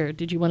the picture.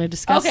 Did you want to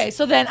discuss? Okay,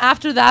 so then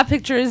after that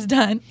picture is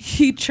done,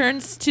 he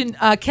turns to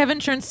Kevin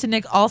turns to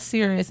Nick all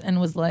serious and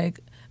was like,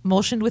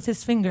 motioned with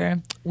his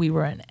finger, we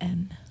were an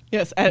N.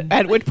 Yes.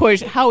 At which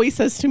point Howie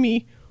says to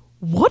me,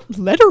 "What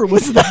letter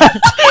was that?"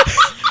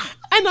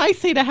 And I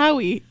say to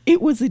Howie, "It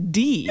was a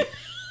D."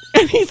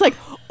 And he's like,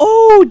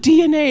 "Oh,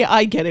 DNA.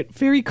 I get it.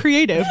 Very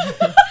creative."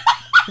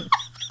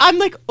 I'm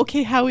like,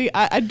 "Okay, Howie.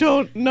 I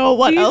don't know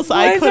what else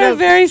I could are have."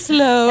 very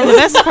slow.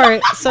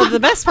 The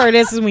best part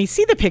is when we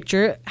see the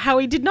picture,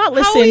 Howie did not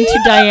listen Howie? to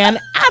Diane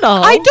at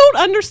all. I don't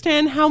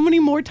understand how many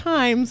more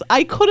times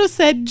I could have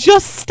said,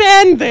 "Just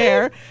stand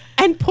there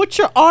and put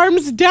your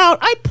arms down."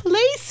 I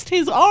placed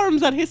his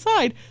arms at his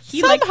side.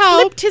 He like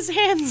flipped his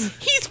hands.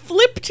 He's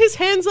flipped his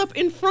hands up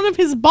in front of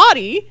his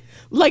body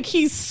like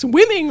he's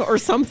swimming or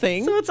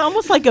something. So it's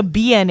almost like a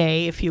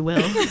BNA, if you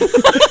will.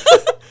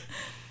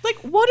 Like,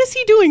 what is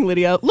he doing,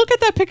 Lydia? Look at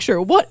that picture.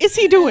 What is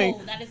he doing?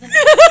 Oh, that isn't.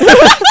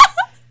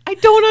 I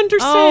don't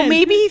understand. Oh,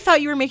 maybe he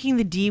thought you were making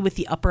the D with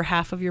the upper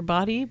half of your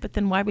body, but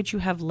then why would you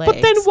have legs?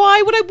 But then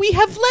why would we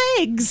have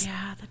legs?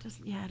 Yeah, that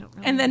doesn't. Yeah, I don't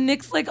really. And then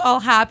Nick's like all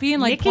happy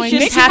and like Nick is pointing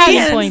just his happy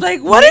hands, pointing.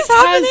 like, what is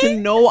Has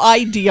happening? no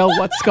idea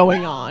what's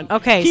going on.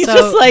 Okay, He's so-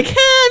 just like, hey,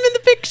 I'm in the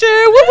picture.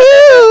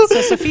 Woohoo!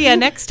 So Sophia,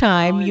 next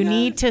time you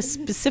need to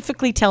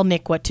specifically tell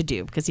Nick what to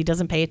do because he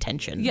doesn't pay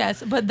attention.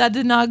 Yes, but that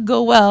did not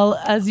go well,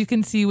 as you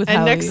can see with And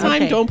Howie. next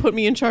time, Okay. don't put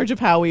me in charge of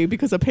Howie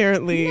because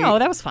apparently. No,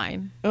 that was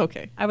fine.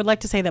 Okay. I would like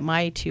to say that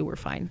my two were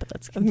fine, but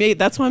that's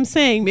That's what I'm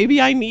saying. Maybe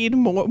I need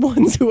more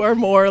ones who are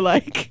more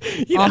like,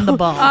 on the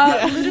ball.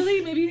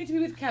 Literally, maybe you need to be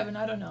with Kevin.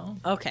 I don't know.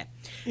 Okay.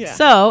 Yeah,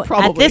 So at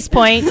probably. this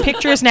point,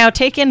 picture is now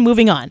taken,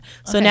 moving on.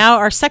 So Okay. now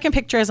our second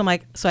picture is I'm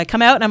like, so I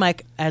come out and I'm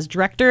like, as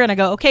director, and I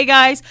go, okay,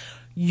 guys,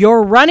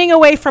 you're running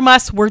away from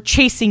us. We're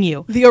chasing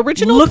you. The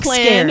original Look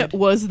plan scared.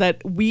 was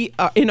that we,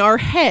 in our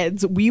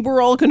heads, we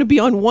were all going to be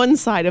on one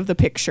side of the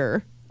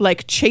picture,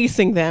 like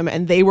chasing them,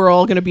 and they were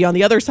all going to be on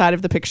the other side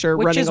of the picture,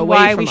 Which running is away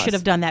why from we us. should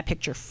have done that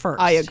picture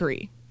first. I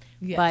agree.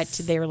 But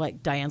they were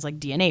like, Diane's like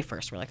DNA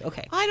first. We're like,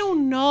 okay. I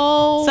don't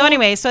know. So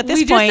anyway, so at this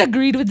we point, just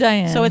agreed with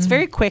Diane. so it's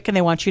very quick and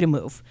they want you to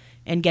move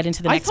and get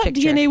into the I next thought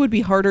picture. DNA would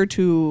be harder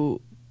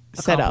to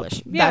set up.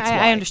 accomplish. Yeah, That's I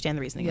why. understand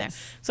the reasoning there.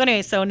 So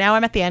anyway, so now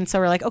I'm at the end. So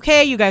we're like,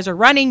 okay, you guys are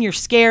running. You're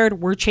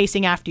scared. We're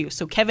chasing after you.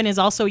 So Kevin is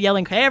also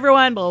yelling, hey,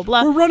 everyone, blah,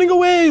 blah, blah. We're running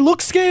away.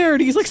 Look scared.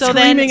 He's like So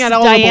then screaming at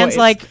all Diane's the boys.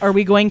 like, are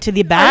we going to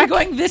the Are we back?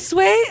 going this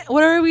way?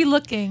 What are we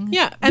looking?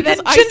 Yeah, And then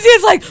because Chinzia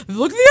is like,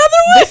 look the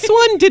other way. this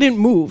one didn't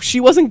move. She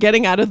wasn't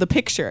getting out of the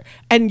picture.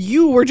 And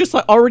you were just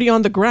like already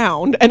on the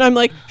ground. And I'm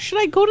like, should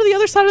I go to the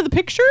other side of the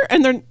picture?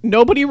 And then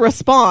nobody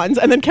responds.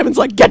 And then Kevin's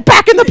like, get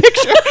back in the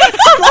picture.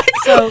 I'm like,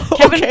 So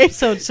Kevin, okay.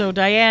 so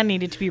Diane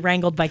needed to be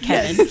wrangled by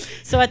Kevin.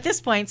 So at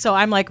this point, so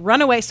I'm like,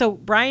 run away. So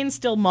Brian's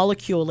still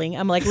moleculing.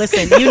 I'm like,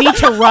 listen, you need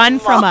to run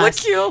from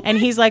us. Molecule. And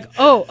he's like,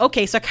 oh,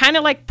 okay. So I kind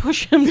of like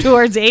push him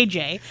towards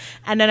AJ.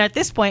 And then at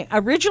this point,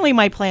 originally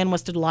my plan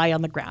was to lie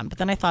on the ground, but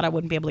then I thought I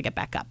wouldn't be able to get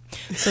back up.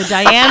 So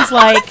Diane's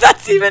like,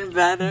 That's even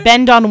better.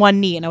 bend on one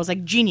knee. And I was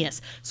like,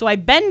 genius. So I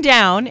bend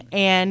down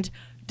and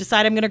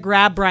decide I'm going to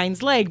grab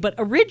Brian's leg. But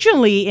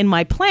originally in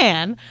my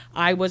plan,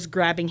 I was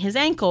grabbing his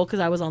ankle because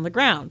I was on the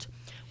ground.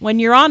 When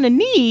you're on a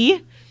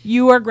knee,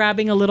 you are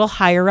grabbing a little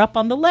higher up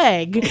on the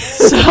leg.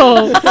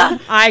 So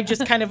I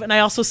just kind of, and I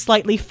also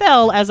slightly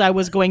fell as I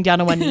was going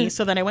down on one knee.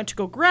 So then I went to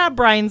go grab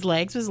Brian's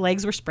legs. His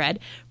legs were spread,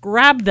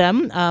 grabbed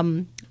them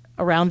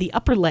around the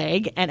upper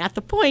leg, and at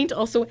the point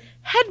also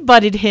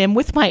headbutted him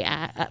with my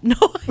ass. No,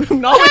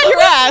 Not with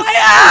your ass.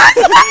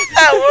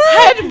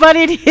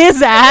 headbutted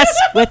his ass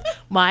with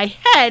my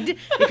head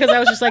because I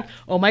was just like,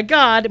 oh my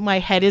God, my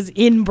head is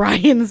in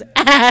Brian's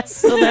ass.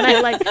 So then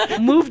I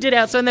like moved it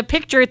out. So in the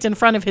picture, it's in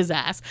front of his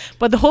ass.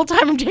 But the whole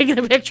time I'm taking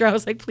the picture, I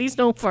was like, please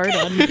don't fart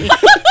on me.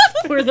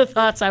 Were the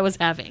thoughts I was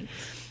having.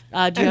 Do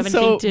you And have so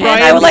anything to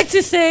Brian- I would like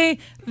to say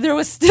there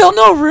was still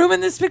no room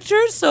in this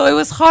picture, so it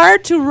was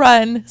hard to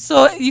run.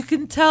 So you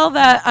can tell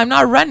that I'm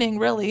not running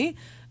really.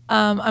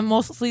 I'm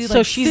mostly like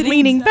So she's sitting-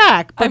 leaning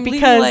back, but I'm leaning,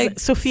 because like,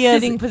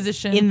 Sophia's sitting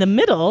position in the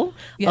middle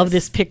Yes. of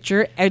this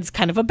picture, it's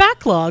kind of a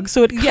backlog.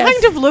 So it Yes.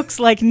 kind of looks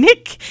like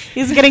Nick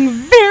is getting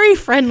very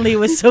friendly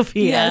with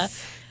Sophia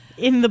Yes.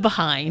 in the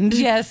behind.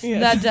 Yes,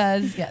 that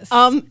does. Yes.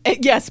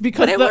 Yes,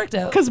 because But it worked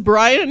out. Because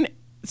Brian's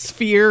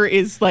fear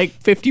is like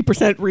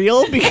 50%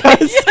 real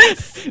because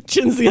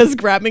Chinzia's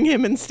grabbing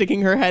him and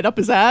sticking her head up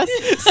his ass.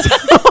 So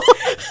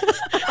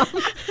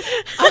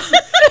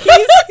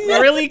he's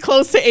really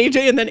close to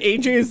AJ, and then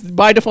AJ is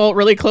by default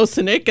really close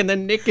to Nick, and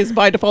then Nick is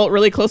by default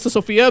really close to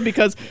Sophia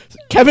because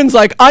Kevin's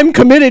like, I'm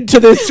committed to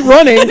this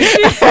running.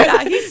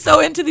 Yeah, he's so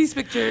into these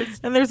pictures.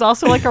 And there's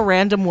also like a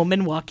random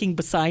woman walking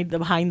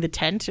behind the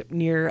tent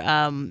near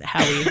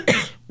Howie,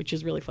 which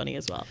is really funny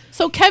as well.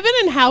 So Kevin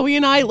and Howie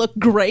and I look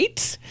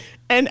great,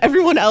 and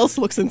everyone else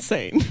looks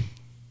insane.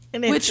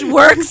 And Which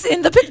works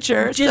in the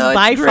picture. which is so it's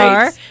by great.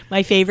 far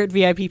my favorite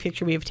VIP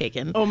picture we have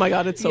taken. Oh my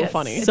God, it's so Yes.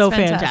 funny. It's So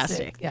fantastic.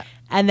 fantastic. Yeah.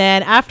 And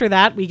then after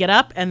that, we get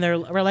up and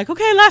we're like,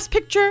 okay, last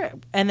picture.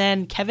 And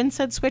then Kevin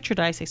said switch, or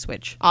did I say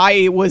switch?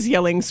 I was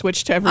yelling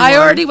switch to everyone. I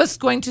already was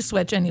going to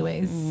switch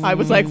anyways. I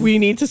was like, we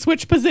need to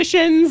switch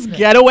positions.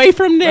 Get away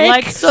from Nick. We're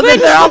like, So then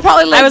they're all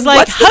probably like, I was like,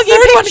 what's the huggy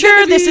third one picture.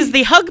 gonna This be? is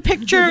the hug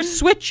picture.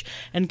 Switch.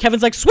 And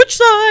Kevin's like, switch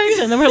sides.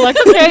 And then we're like,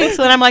 okay.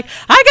 So then I'm like,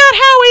 I got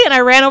Howie. And I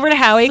ran over to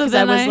Howie So because I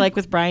then was I- like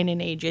with Brian and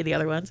AJ, the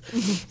other ones.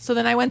 So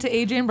then I went to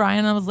AJ and Brian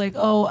and I was like,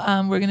 oh,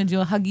 we're going to do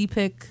a huggy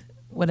pick,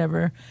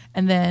 whatever.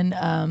 And then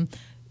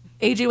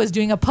AJ was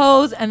doing a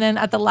pose. And then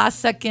at the last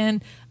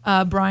second,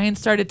 Brian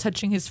started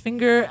touching his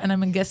finger. And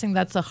I'm guessing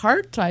that's a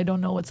heart. I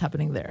don't know what's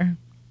happening there.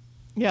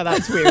 Yeah,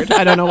 that's weird.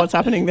 I don't know what's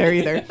happening there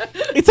either.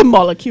 It's a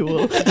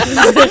molecule.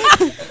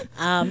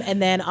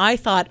 And then I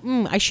thought,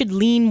 I should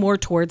lean more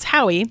towards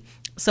Howie.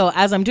 So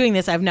as I'm doing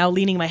this, I'm now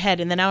leaning my head,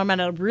 and then now I'm at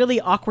a really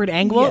awkward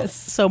angle. Yes.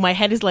 So my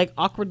head is like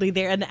awkwardly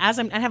there, and as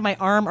I have my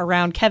arm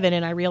around Kevin,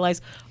 and I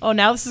realize, oh,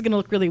 now this is going to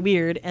look really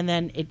weird, and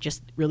then it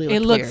just really It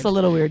looked looks weird. a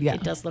little weird, yeah.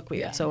 It does look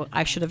weird. So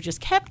I should have just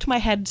kept my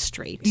head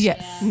straight.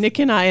 Yes. Nick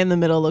and I in the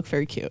middle look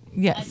very cute.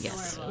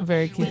 Yes.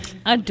 Very cute.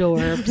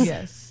 Adorbs.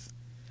 Yes.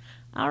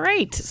 All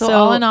right. So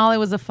all in all, it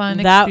was a fun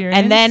that, experience.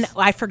 and then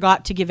I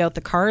forgot to give out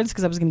the cards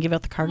because I was going to give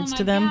out the Oh cards my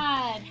to them.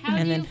 God. How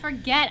And do then- you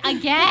forget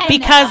again?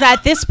 Because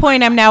at this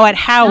point, I'm now at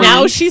Howie.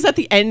 Now she's at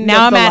the end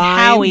Now of I'm the at line.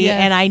 Howie,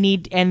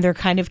 yes. and they're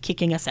kind of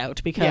kicking us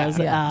out because,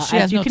 Yeah. She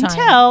as has you no can time.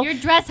 tell, your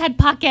dress had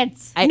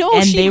pockets. No,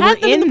 and she they had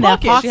were them in the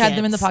pocket. pockets. She had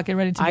them in the pocket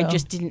ready to I go.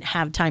 just didn't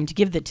have time to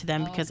give that to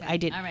them because I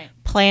didn't All right.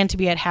 plan to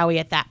be at Howie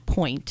at that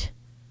point.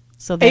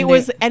 So then It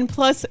was, and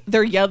plus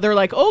they're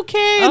like,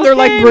 okay, and they're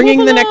like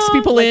bringing the next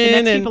people like, in, The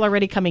next and people are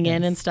already coming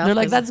in and stuff. They're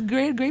like, 'cause- that's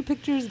great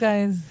pictures,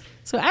 guys.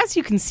 So as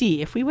you can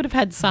see, if we would have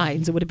had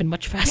signs, it would have been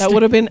much faster. that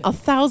would have been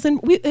 1,000.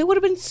 It would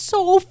have been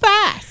so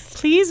fast.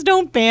 Please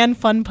don't ban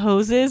fun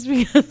poses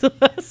because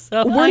of us.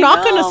 So We're I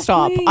not going know, to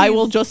stop. I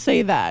will please. just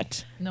say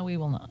that. No, we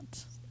will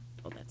not.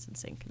 Oh, that's in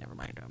sync. Never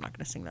mind. I'm not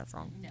going to sing that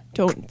song.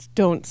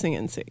 Don't sing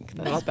in sync.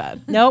 That's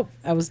bad. Nope.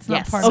 I was not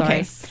yes. part of sorry.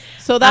 Okay,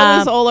 so that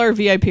was Um, all our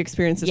VIP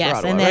experiences. Yes, for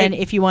Ottawa, and then right?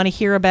 if you want to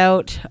hear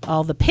about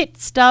all the pit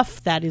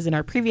stuff, that is in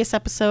our previous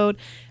episode.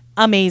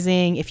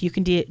 Amazing. If you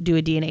can do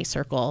a DNA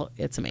circle,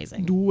 it's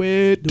amazing. do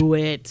it. Do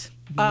it.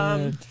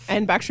 And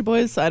Backstreet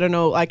Boys, I don't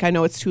know, like I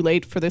know it's too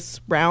late for this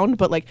round,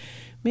 but like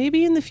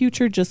maybe in the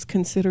future just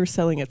consider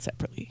selling it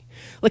separately.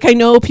 Like, I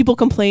know people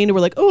complain and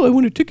we're like, oh, I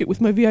want a ticket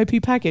with my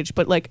VIP package,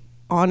 but like,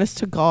 honest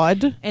to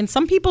God, And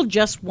some people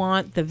just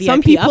want the VIP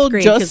some people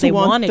upgrade because just they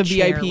want the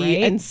chair, VIP,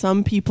 right? and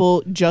some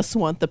people just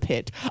want the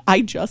pit.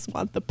 I just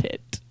want the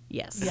pit.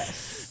 yes.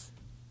 Yes.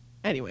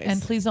 Anyways,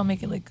 And please don't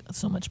make it like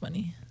so much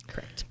money.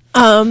 Correct.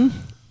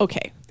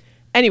 okay.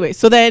 Anyway,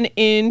 so then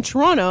in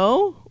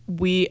Toronto,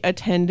 we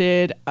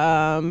attended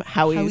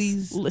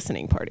Howie's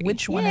listening party,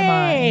 Which one Yay.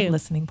 am I?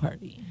 Listening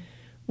party.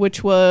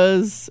 which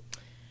was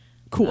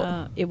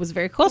cool. It was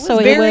very cool. it So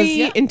was it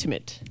very was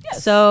intimate.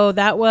 So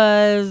that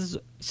was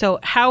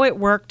how it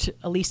worked,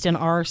 at least in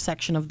our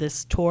section of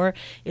this tour,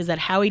 is that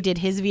Howie did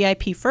his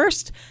VIP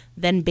first,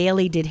 then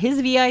Bailey did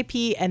his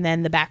VIP, and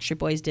then the Backstreet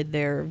Boys did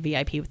their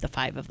VIP with the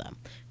 5 of them.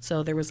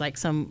 So there was like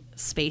some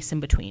space in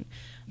between.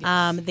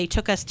 They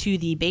took us to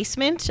the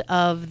basement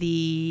of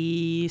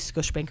the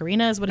Scotiabank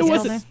Arena, is what it's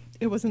called there.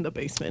 It wasn't the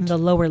basement. The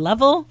lower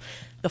level,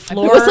 the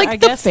floor. It was like I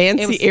the guess.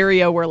 fancy It was-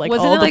 area where like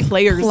Wasn't all it the like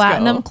players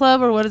Platinum go.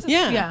 Club or what is it?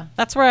 Yeah.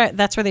 That's where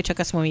they took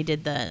us when we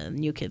did the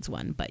New Kids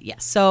one. But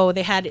yes, so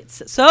they had it.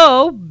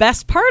 So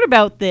best part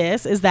about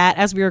this is that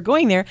as we were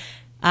going there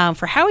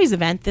for Howie's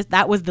event,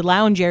 that was the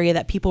lounge area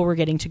that people were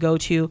getting to go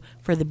to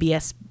for the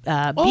BSB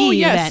Oh,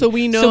 yes, event. so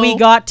we So we know-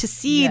 got to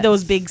see Yes.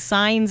 those big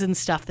signs and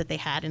stuff that they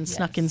had and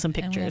snuck in some And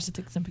we had pictures. to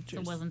take some pictures.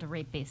 It wasn't a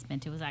rape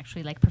basement. It was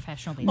actually like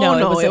professional basement. Oh,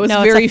 no, it was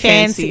it's very a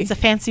fancy. It's a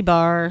fancy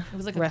bar, It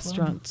was like a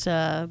restaurant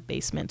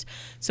basement.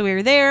 So we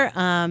were there.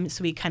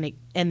 So we kind of,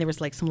 and there was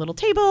like some little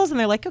tables, and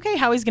they're like, okay,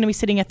 Howie's going to be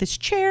sitting at this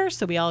chair.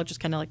 So we all just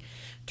kind of like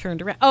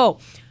turned around. Oh,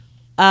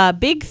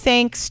 big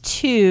thanks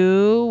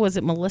to, was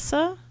it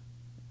Melissa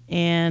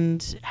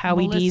and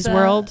Howie D's Melissa-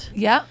 World?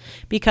 Yeah.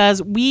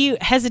 Because we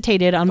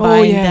hesitated on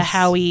buying the yes.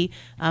 Howie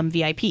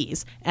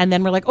VIPs. And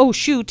then we're like, oh,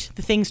 shoot,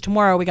 the thing's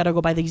tomorrow. We got to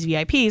go buy these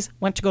VIPs.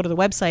 Went to go to the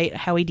website,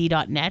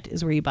 howied.net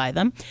is where you buy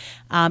them.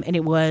 And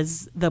it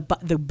was the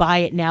buy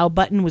it now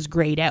button was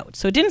grayed out.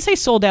 So it didn't say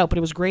sold out, but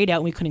it was grayed out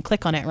and we couldn't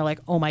click on it. And we're like,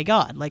 oh my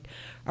God, like,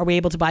 are we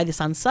able to buy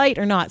this on site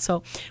or not?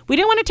 So we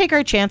didn't want to take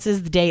our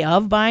chances the day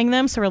of buying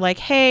them. So we're like,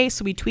 hey,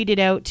 so we tweeted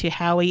out to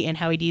Howie and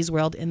Howie D's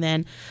World. And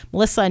then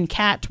Melissa and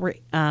Kat were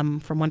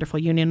from Wonderful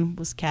Union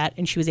was Kat,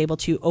 and she was able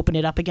to open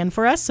it up again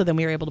for us. So then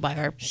we were able to buy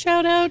our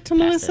Shout out to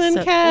Melissa and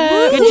So- Kat.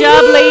 Good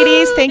job,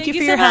 ladies. Thank you for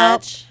you your so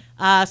help.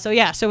 much. So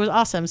it was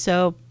awesome.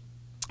 So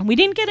we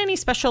didn't get any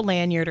special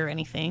lanyard or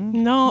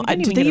anything. No, We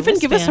didn't did they get a even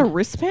give us a wristband.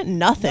 wristband?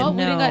 Nothing. No, we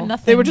didn't No. got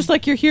nothing. They were just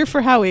like, you're here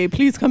for Howie.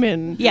 Please come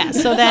in. Yeah.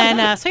 So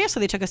then, so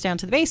they took us down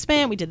to the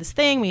basement. We did this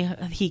thing.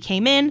 He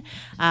came in,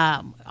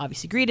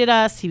 obviously greeted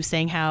us. He was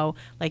saying how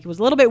like it was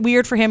a little bit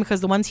weird for him because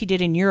the ones he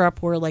did in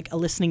Europe were like a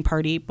listening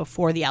party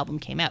before the album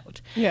came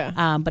out.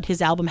 Yeah. But his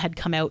album had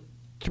come out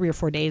 3 or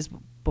 4 days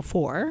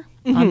before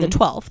on the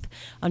 12th,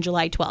 on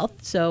July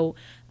 12th. So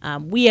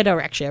we had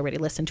actually already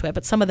listened to it,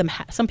 but some of them,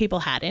 some people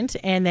hadn't.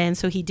 And then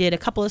so he did a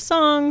couple of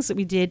songs.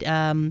 We did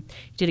a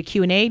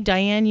Q&A.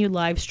 Diane, you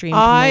live streamed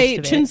most of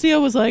it.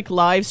 Chinzia was like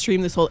live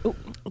stream this whole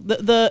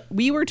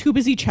we were too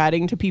busy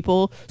chatting to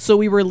people, so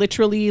we were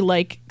literally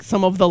like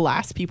some of the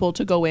last people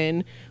to go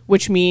in,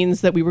 which means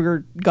that we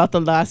got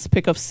the last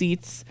pick of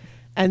seats,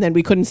 and then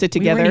we couldn't sit We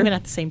together. weren't even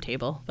at the same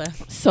table, but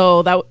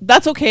So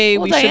that's okay.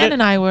 Well, we Diane should.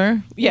 and I were.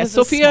 It Yes, was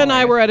a Sophia and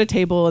I smaller- were at a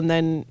table, and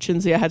then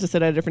Chinzia had to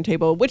sit at a different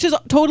table, which is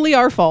totally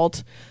our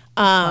fault,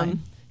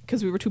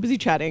 because we were too busy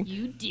chatting.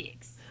 You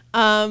dicks.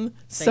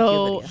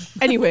 So, Lydia.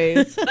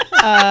 anyways,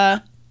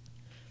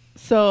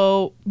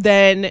 so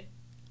then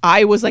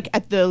I was like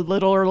at the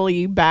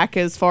literally back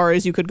as far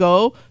as you could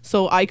go,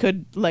 so I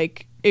could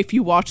like, if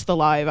you watch the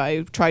live,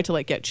 I tried to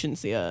like get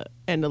Chinzia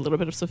and a little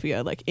bit of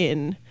Sophia like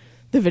in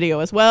the video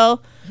as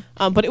well,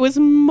 but it was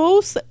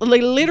most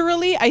like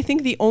literally I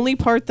think the only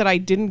part that I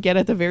didn't get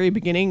at the very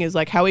beginning is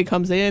like how he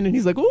comes in and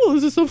he's like, oh,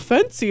 this is so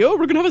fancy, oh,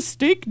 we're gonna have a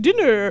steak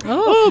dinner,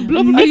 oh,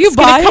 blah, blah, blah. Nick's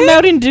gonna come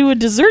out and do a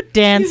dessert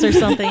dance or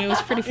something. It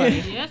was pretty funny.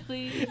 Yes,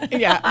 please.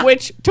 Yeah,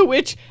 which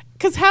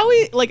because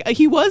Howie, like,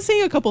 he was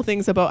saying a couple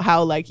things about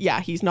how, like,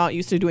 yeah, he's not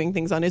used to doing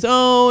things on his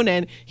own,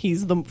 and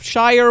he's the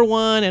shyer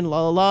one, and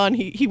la la la, and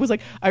he was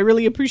like, I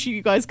really appreciate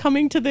you guys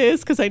coming to this,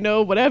 because I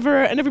know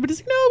whatever, and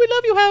everybody's like, no, we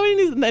love you,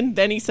 Howie, and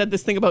then he said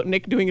this thing about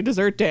Nick doing a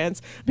dessert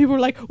dance. People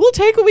were like, we'll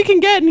take what we can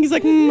get, and he's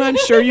like, I'm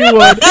sure you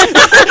would.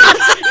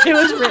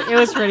 It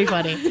was pretty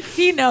funny.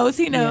 He knows.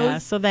 Yeah.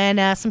 So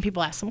then some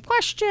people asked some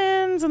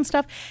questions and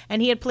stuff, and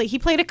he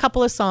played a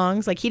couple of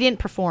songs. Like he didn't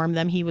perform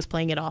them; he was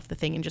playing it off the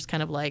thing and just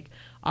kind of like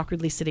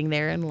awkwardly sitting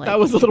there and like. That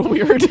was a little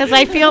weird. Because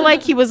I feel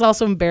like he was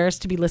also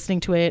embarrassed to be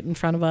listening to it in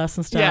front of us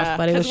and stuff. Yeah,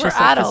 but it was We're just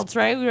like, adults,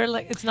 right? We were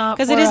like, it's not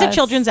because for it is a us.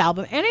 children's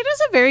album, and it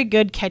is a very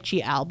good,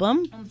 catchy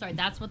album. I'm sorry.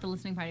 That's what the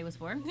listening party was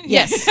for.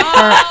 Yes,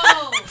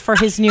 Oh. for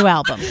his new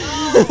album.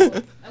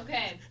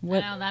 Okay. What-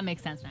 Now that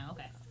makes sense now.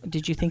 Okay.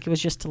 Did you think it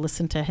was just to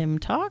listen to him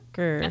talk,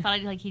 or I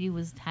thought like he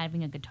was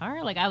having a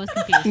guitar. Like I was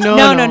confused.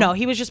 no?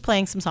 He was just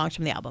playing some songs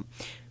from the album.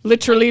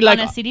 Literally, like,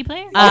 on a CD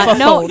player. Off a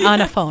No, phone. on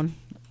a phone.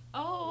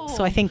 Oh.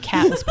 So I think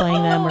Kat was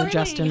playing them, or really?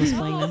 Justin was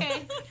playing them.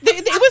 Okay.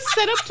 it was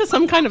set up to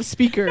some kind of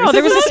speakers. No,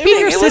 there was a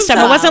speaker system.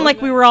 It wasn't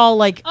like we were all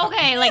like.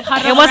 Okay, like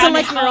It wasn't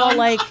like we were all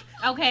like.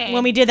 Okay.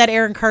 When we did that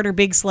Aaron Carter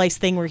Big Slice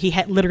thing where he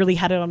literally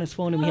had it on his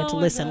phone and we had to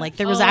listen. Like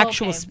there was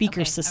actual okay,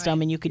 speaker okay, system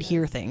alright. and you could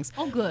hear things.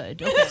 Oh,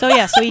 good. Okay. So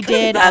yeah, so he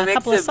did that a makes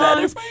couple of it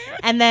better songs,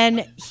 and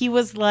then he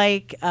was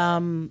like,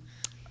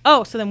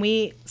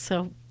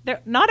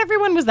 not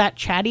everyone was that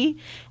chatty.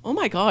 Oh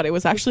my god, it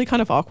was actually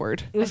kind of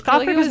awkward. It was I feel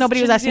like awkward it because was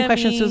nobody was asking Jimmy.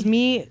 questions. So it was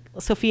me,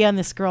 Sophia, and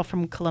this girl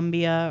from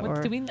Colombia.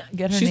 What, did we not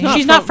get her She's name? not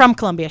She's not from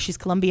Colombia. She's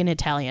Colombian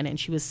Italian, and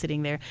she was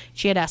sitting there.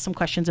 She had asked some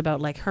questions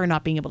about like her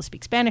not being able to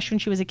speak Spanish when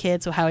she was a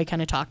kid. So Howie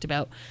kind of talked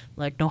about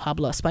like no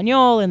habla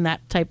español and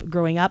that type of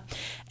growing up,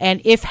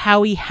 and if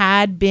Howie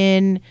had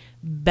been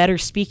better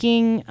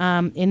speaking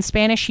in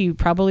Spanish, he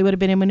probably would have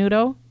been in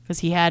Menudo because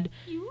he had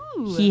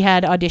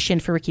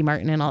auditioned for Ricky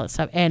Martin and all that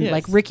stuff. And Yes.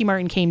 like Ricky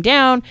Martin came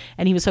down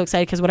and he was so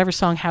excited because whatever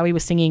song Howie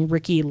was singing,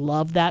 Ricky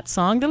loved that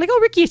song. They're like, "Oh,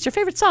 Ricky, it's your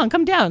favorite song.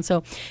 Come down."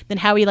 So then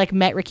Howie like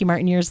met Ricky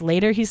Martin years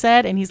later, he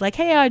said, and he's like,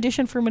 "Hey, I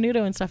auditioned for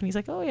Menudo and stuff." And he's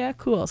like, "Oh yeah,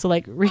 cool." So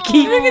like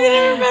Ricky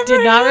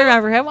did not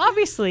remember him,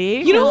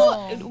 obviously. You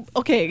know,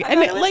 okay, and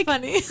thought it was like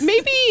funny.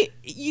 maybe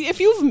if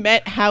you've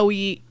met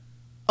Howie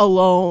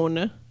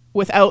alone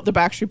without the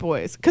Backstreet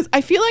Boys, because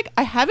I feel like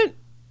I haven't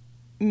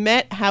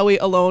met Howie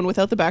alone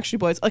without the Backstreet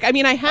Boys. Like, I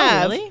mean, I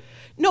have. really?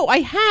 No, I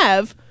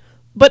have,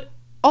 but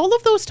all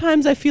of those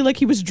times I feel like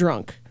he was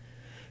drunk.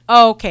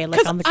 Oh, okay,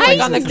 like on the I, cruise.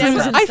 on the and cruise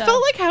stuff. and I stuff.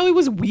 felt like Howie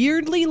was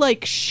weirdly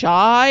like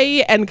shy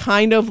and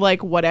kind of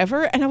like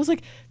whatever, and I was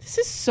like, this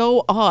is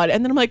so odd.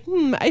 And then I'm like,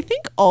 I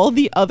think all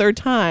the other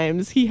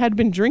times he had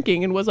been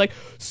drinking and was like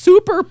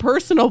super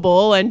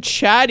personable and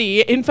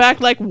chatty, in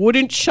fact like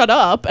wouldn't shut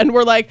up, and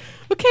we're like,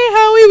 okay,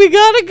 Howie, we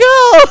gotta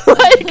go.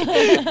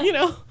 Like, you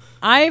know.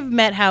 I've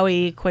met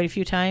Howie quite a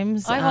few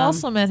times. I've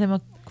also met him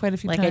quite a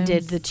few like times. I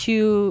did the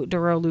 2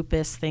 Duro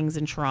Lupus things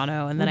in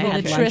Toronto, and then We I did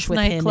had the lunch Tris with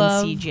him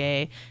nightclub. and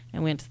CJ,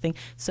 and went to thing.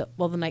 So,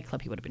 well, the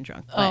nightclub he would have been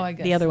drunk. Oh, but I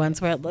guess, the other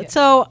ones were.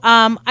 So,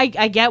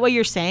 I get what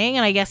you're saying,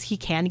 and I guess he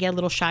can get a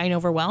little shy and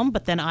overwhelmed.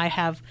 But then I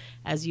have,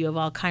 as you have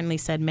all kindly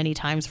said many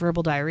times,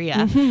 verbal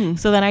diarrhea.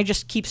 So then I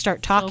just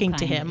start talking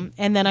to him,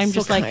 and then I'm So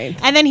just like, kind.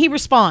 and then he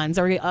responds,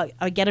 or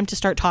I get him to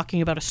start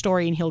talking about a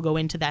story, and he'll go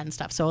into that and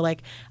stuff. So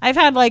like I've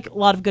had like a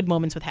lot of good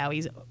moments with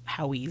Howie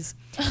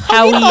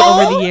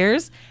over the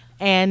years.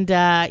 And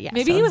yeah,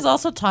 Maybe so- he was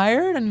also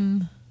tired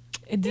and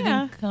it didn't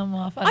Yeah. come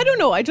off. I don't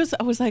know. I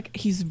was like,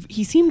 he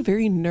seemed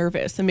very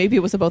nervous, and maybe it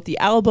was about the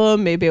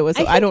album. Maybe it was.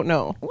 I don't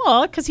know.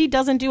 Well, because he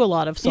doesn't do a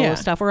lot of solo Yeah.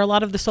 stuff, or a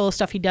lot of the solo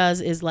stuff he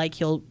does is like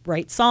he'll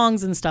write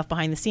songs and stuff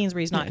behind the scenes where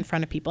he's not in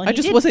front of people. And I he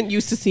just did- wasn't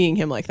used to seeing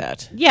him like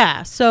that.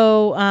 Yeah.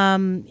 So,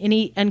 and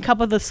a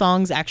couple of the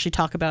songs actually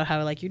talk about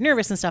how like you're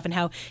nervous and stuff, and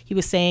how he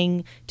was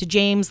saying to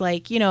James,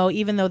 like, you know,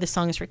 even though this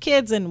song is for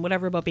kids and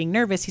whatever about being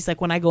nervous, he's like,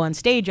 when I go on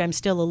stage, I'm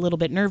still a little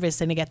bit nervous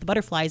and I get the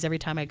butterflies every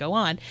time I go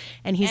on.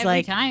 And he's Every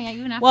like, time, yeah,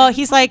 even after well, the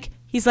he's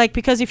like,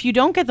 because if you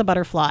don't get the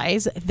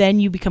butterflies, then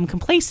you become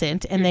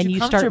complacent and then too you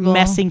start comfortable.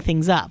 messing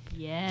things up.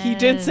 Yes, He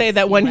did say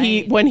that when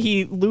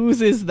he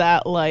loses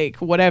that like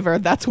whatever,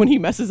 that's when he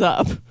messes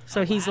up.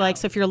 So he's like,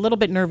 so if you're a little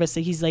bit nervous,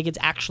 he's like, it's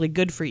actually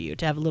good for you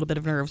to have a little bit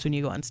of nerves when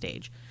you go on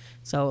stage.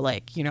 So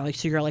like, you know, like,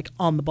 so you're like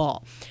on the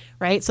ball,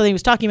 right? So he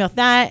was talking about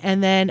that.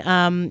 And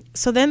then,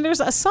 so then there's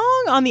a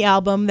song on the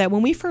album that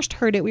when we first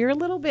heard it, we were a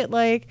little bit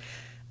like,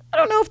 I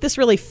don't know if this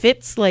really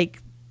fits.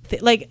 Like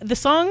the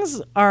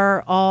songs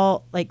are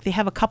all like, they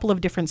have a couple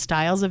of different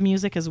styles of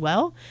music as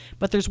well,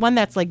 but there's one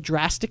that's like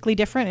drastically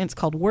different, and it's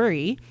called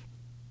Worry.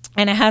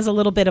 And it has a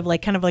little bit of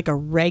like kind of like a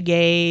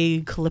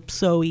reggae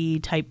calypso-y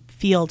type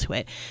feel to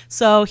it.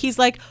 So he's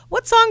like,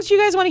 what songs do you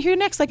guys want to hear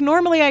next? Like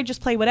normally I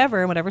just play whatever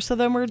and whatever. So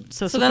then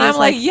So then I'm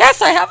like,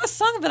 yes, I have a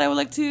song that I would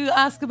like to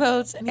ask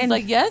about. And he's And-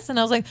 like, yes. And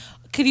I was like,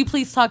 could you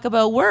please talk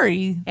about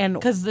Worry? And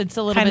because it's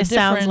a little kind bit of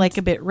sounds different. like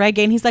a bit reggae.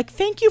 And he's like,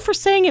 thank you for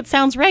saying it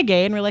sounds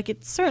reggae. And we're like,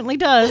 it certainly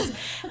does.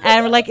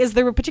 And we're like, is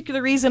there a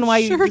particular reason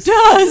why Sure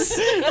does. is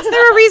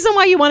there a reason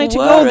why you wanted to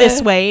go Worry.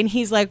 this way? And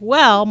he's like,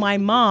 well, my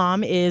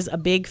mom is a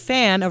big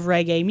fan of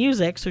reggae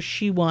music, so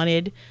she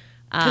wanted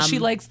because she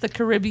likes the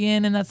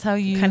Caribbean, and that's how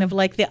you kind of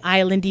like the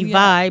islandy Yeah.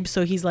 vibe.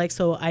 So he's like,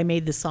 so I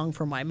made this song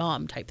for my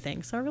mom type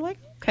thing. So we're like,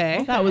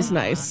 okay. That was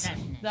nice.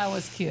 That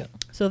was cute.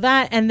 So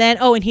that, and then,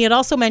 and he had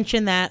also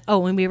mentioned that,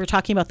 when we were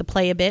talking about the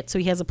play a bit, so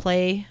he has a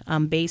play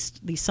based,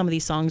 some of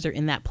these songs are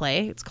in that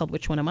play. It's called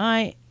Which One Am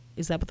I?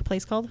 Is that what the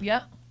play's called?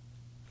 Yeah,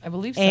 I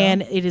believe so.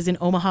 And it is in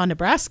Omaha,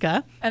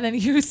 Nebraska And then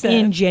you said,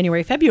 in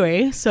January,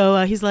 February.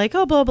 So he's like,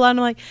 oh, blah, blah. And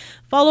I'm like,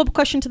 follow-up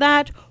question to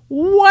that.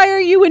 Why are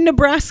you in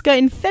Nebraska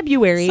in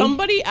February?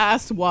 Somebody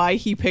asked why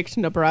he picked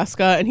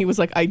Nebraska, and he was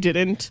like, I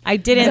didn't. I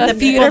didn't. The The people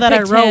theater that I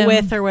picked wrote him.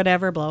 with or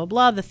whatever, blah, blah,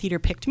 blah. The theater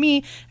picked me.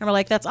 And we're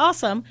like, that's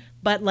awesome.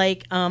 But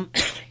like,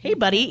 hey,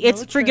 buddy,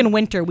 it's friggin'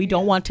 winter. We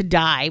don't want to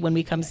die when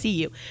we come see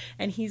you.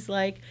 And he's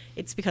like,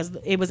 it's because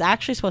it was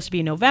actually supposed to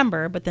be in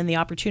November, but then the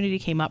opportunity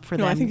came up for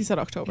No, them. I think he said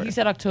October. he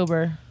said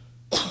October.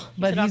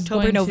 But said he's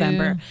October, going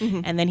November.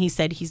 to- And then he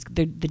said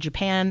the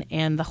Japan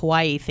and the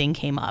Hawaii thing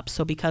came up.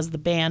 So because the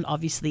band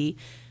obviously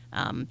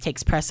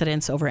takes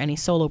precedence over any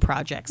solo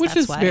projects. Which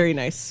That's is why. very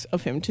nice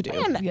of him to do.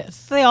 And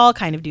Yes. they all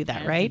kind of do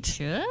that, right?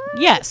 Sure.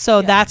 Yeah,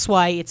 so that's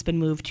why it's been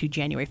moved to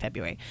January,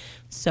 February.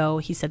 So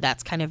he said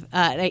that's kind of,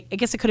 I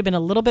guess it could have been a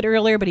little bit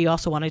earlier, but he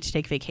also wanted to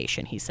take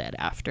vacation, he said,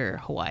 after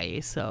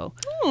Hawaii. So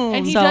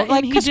And he, So, did,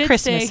 like, and he 'cause did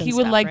Christmas say and he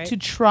would stuff, like right? to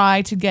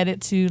try to get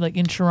it to like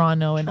in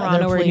Toronto and other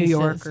Toronto or places. New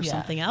York or Yeah.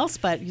 something else,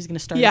 but he's going to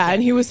start. Yeah, again.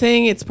 and he was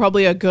saying it's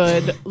probably a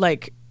good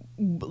like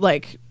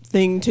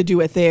thing to do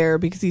it there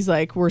because he's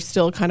like we're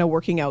still kind of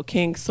working out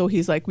kinks. So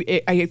he's like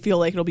I feel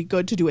like it'll be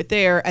good to do it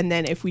there, and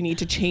then if we need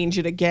to change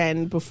it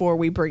again before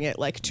we bring it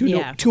like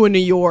to to a New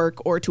York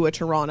or to a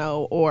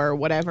Toronto or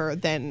whatever,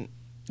 then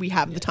we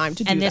have the time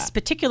to do And that. this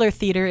particular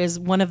theater is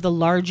one of the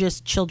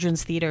largest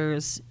children's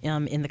theaters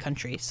in the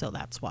country, so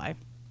that's why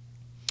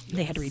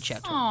they had to reach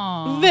out to him.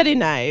 Aw. Very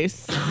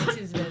nice. Which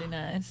is very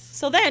nice.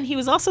 So then he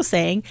was also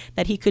saying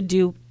that he could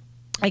do,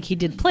 like he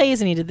did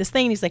plays and he did this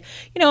thing. And he's like,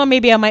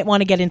 maybe I might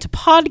want to get into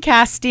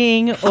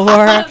podcasting or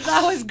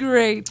That was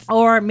great.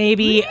 or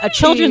maybe a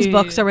children's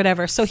books or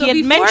whatever. So he had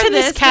before mentioned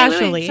this wait,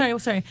 casually.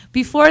 Sorry.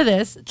 Before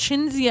this,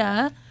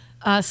 Chinzia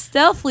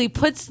stealthily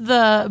puts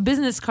the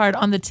business card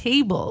on the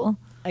table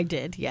I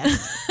did,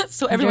 yes.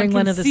 so everyone During can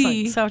one of the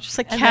see. songs. So I just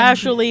like and then-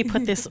 casually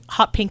put this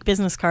hot pink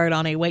business card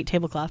on a white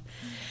tablecloth.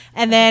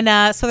 And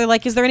then, so they're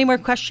like, is there any more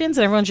questions?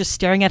 And everyone's just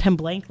staring at him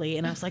blankly.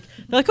 And I was like,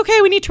 they're like, okay,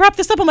 we need to wrap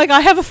this up. I'm like,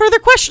 I have a further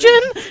question.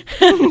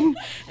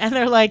 And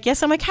they're like,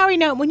 yes. I'm like, Howie,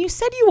 now, when you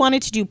said you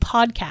wanted to do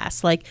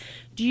podcasts, like,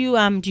 do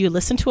you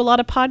listen to a lot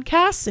of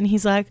podcasts? And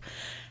he's like,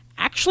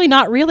 actually,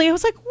 not really. I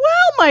was like,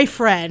 well, my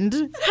friend,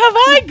 have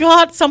I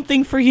got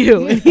something for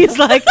you? And he's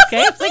like,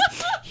 okay. I was like,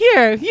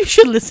 here, you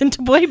should listen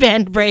to Boy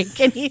Band Break.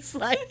 And he's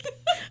like,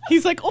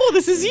 Oh,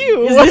 this is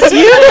you. is this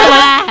you? I'm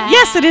like,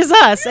 yes, it is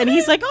us. And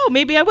he's like, oh,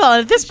 maybe I will.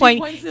 And at this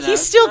point, points it he's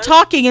out still to us.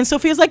 talking. And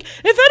Sophia's like, if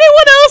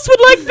anyone else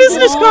would like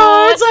business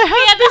cards, I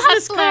Sophia have the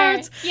business hustler.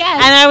 cards.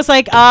 Yes. And I was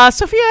like,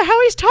 Sophia,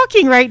 Howie's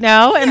talking right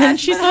now. And then Yes,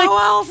 she's but like,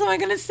 how else am I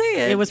going to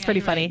say it? it was pretty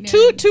funny.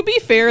 To be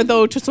fair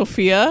though to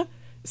Sophia,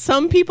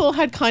 some people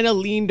had kind of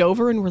leaned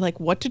over and were like,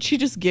 what did she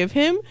just give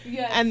him?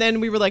 Yes. And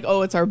then we were like,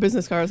 oh, it's our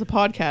business card as a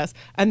podcast.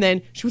 And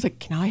then she was like,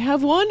 can I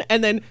have one?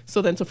 And then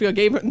Sophia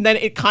gave her, and then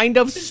it kind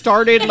of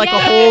started like a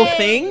whole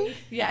thing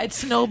Yeah, it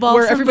snowballed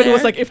where from everybody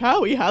was there. like, if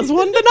Howie has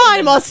one, then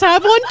I must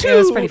have one too. It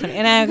was pretty funny.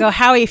 And I go,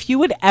 Howie, if you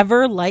would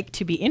ever like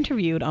to be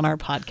interviewed on our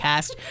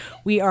podcast,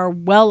 we are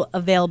well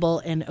available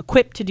and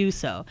equipped to do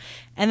so.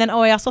 And then,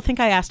 I also think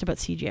I asked about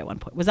CJ at one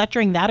point. Was that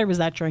during that or was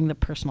that during the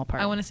personal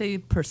part? I want to say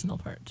personal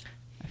part.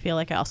 I feel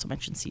like I also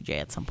mentioned CJ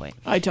at some point.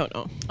 I don't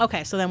know.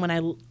 Okay, so then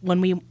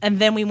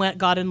we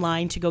got in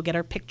line to go get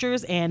our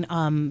pictures and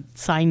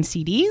sign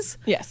CDs.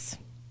 Yes.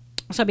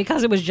 So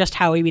because it was just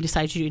Howie, we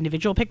decided to do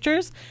individual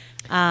pictures.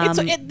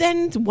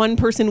 Then one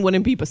person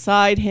wouldn't be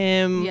beside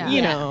him. Yeah,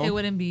 You know. it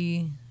wouldn't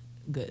be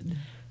good.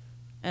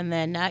 And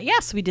then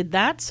yes, we did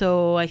that.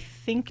 So I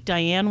think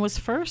Diane was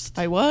first.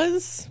 I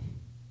was.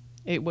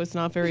 It was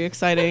not very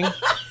exciting.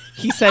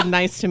 He said,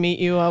 nice to meet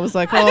you. I was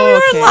like, oh,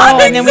 okay. Oh,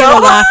 and then we were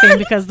laughing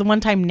because the one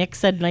time Nick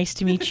said nice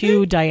to meet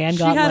you, Diane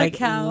got had a like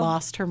cow.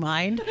 lost her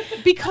mind.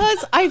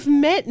 Because I've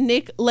met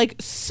Nick like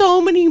so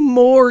many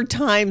more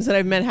times than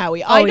I've met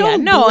Howie. I yeah.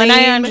 don't No, and I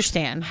blame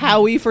understand.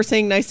 Howie for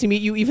saying nice to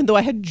meet you, even though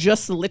I had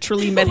just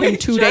literally met him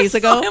 2 Just days saw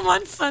ago him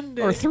on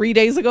Sunday. or 3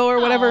 days ago or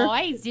whatever. Oh,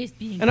 he's just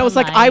being And I was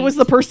like, I polite. was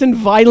the person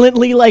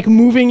violently like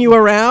moving you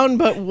around,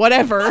 but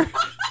whatever.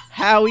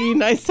 Howie,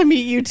 nice to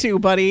meet you too,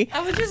 buddy. I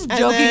was just And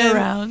joking then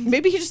around.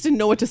 Maybe he just didn't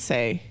know what to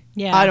say.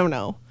 Yeah. I don't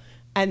know.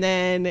 And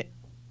then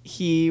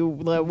he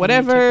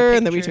whatever,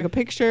 and then we took a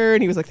picture,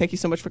 and he was like, "Thank you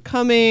so much for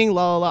coming."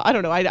 La la la. I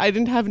don't know. I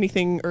didn't have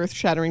anything earth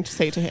shattering to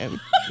say to him.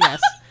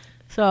 Yes.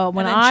 So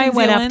when then I Chinzia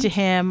went up went? to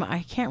him, I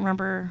can't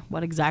remember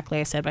what exactly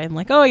I said, but I'm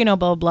like, oh, blah,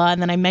 blah, blah.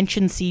 And then I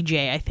mentioned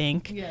CJ, I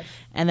think. Yes.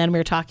 And then we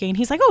were talking, and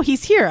he's like, oh,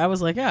 he's here. I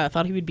was like, yeah, I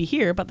thought he would be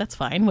here, but that's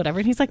fine, whatever.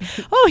 And he's like,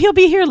 oh, he'll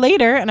be here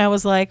later. And I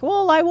was like,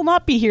 well, I will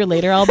not be here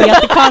later. I'll be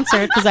at the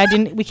concert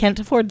because we can't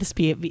afford this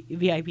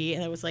VIP.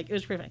 And I was like, it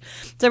was pretty funny.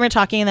 So we were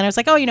talking, and then I was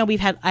like, oh,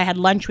 I had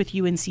lunch with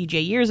you and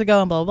CJ years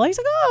ago, and blah, blah, blah. He's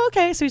like, oh,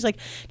 okay. So he's like,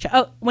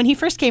 when he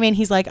first came in,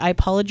 he's like, I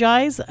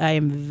apologize. I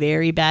am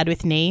very bad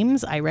with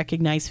names. I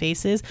recognize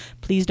faces.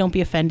 Please don't be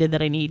offended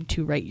that I need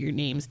to write your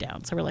names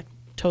down. So we're like,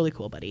 totally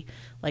cool, buddy.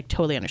 Like,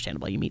 totally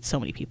understandable. You meet so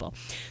many people.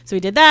 So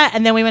we did that,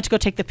 and then we went to go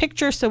take the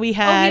picture. So we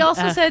had... he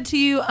also said to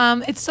you,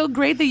 it's so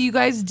great that you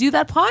guys do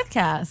that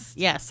podcast.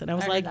 Yes, and I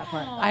was like...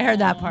 I heard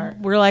that part.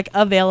 We're like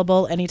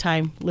available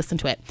anytime. Listen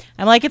to it.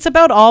 I'm like, it's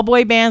about all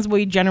boy bands.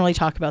 We generally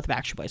talk about the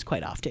Backstreet Boys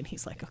quite often.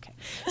 He's like, okay.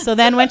 So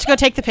then went to go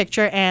take the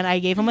picture, and I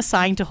gave him a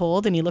sign to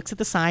hold, and he looks at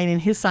the sign,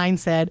 and his sign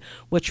said,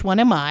 "Which one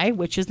am I?"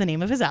 which is the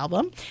name of his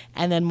album.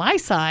 And then my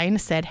sign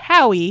said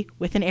Howie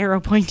with an arrow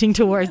pointing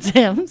towards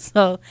him.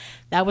 So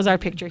that was our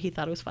picture. He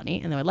thought it was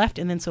funny, and then we left.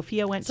 And then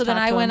Sophia went. So to then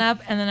talk I to went him. up,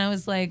 and then I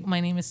was like, my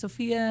name is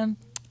Sophia.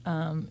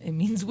 It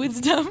means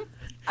wisdom.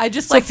 I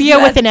just like to Sophia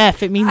do with that- an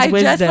F. It means I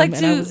wisdom. just like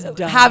and I was to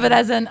done. have it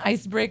as an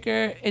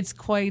icebreaker. It's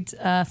quite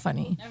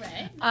funny. All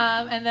right.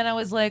 And then I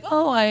was like,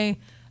 oh, I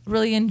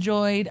really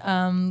enjoyed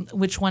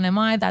Which One Am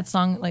I? That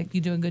song, like,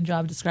 you do a good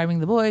job describing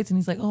the boys. And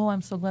he's like, oh,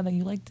 I'm so glad that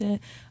you liked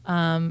it.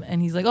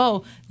 And he's like,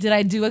 oh, did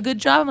I do a good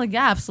job? I'm like,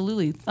 yeah,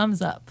 absolutely.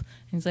 Thumbs up.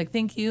 And he's like,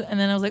 thank you. And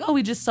then I was like, oh,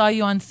 we just saw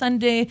you on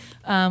Sunday.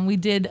 We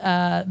did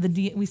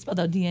we spelled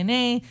out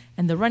DNA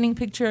and the running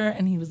picture.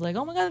 And he was like,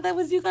 oh my God, that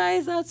was you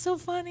guys. That's so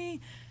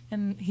funny.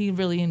 And he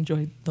really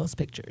enjoyed those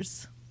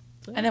pictures.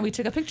 And then we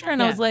took a picture,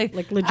 and I was like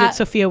legit.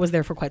 Sophia was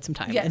there for quite some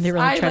time, yes, and they were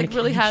I trying to.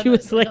 really had she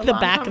was like a the long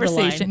back of the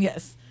conversation. line.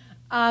 Yes,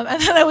 and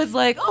then I was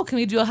like, "Oh, can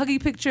we do a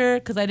huggy picture?"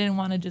 Because I didn't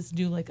want to just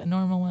do like a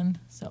normal one.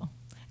 So, and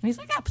he's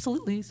like,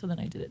 "Absolutely." So then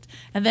I did it,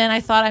 and then I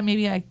thought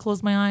I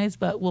closed my eyes,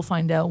 but we'll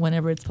find out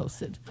whenever it's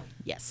posted.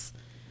 Yes.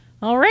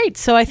 All right.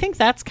 So I think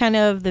that's kind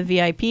of the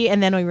VIP,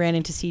 and then we ran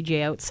into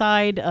CJ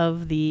outside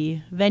of the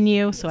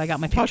venue. So I got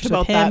my Talked pictures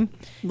about with him.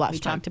 that last We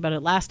time. talked about it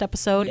last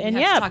episode, We and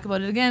have yeah, to talk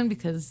about it again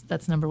because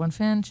that's number one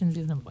fan.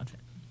 Shinzi's number one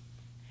fan.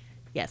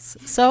 yes.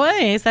 So,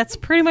 anyways, that's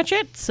pretty much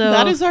it. So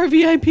That is our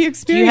VIP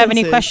experience. Do you have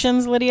any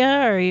questions, Lydia?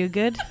 Are you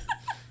good?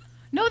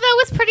 No, that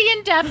was pretty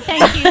in depth.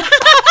 Thank you.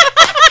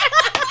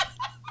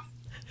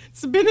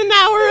 It's been an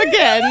hour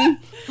again.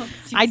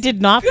 I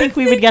did not think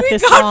we would get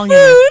this got long.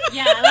 food.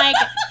 Yeah, like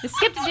the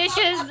skipped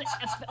dishes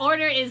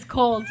order is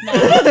cold now.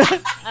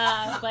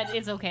 But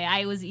it's okay.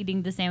 I was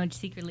eating the sandwich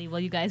secretly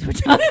while you guys were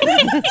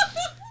talking.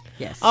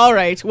 Yes. All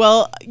right.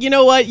 Well, you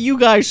know what? You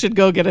guys should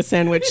go get a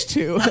sandwich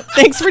too.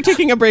 Thanks for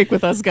taking a break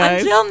with us,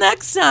 guys. Until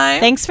next time.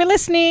 Thanks for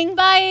listening.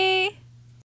 Bye.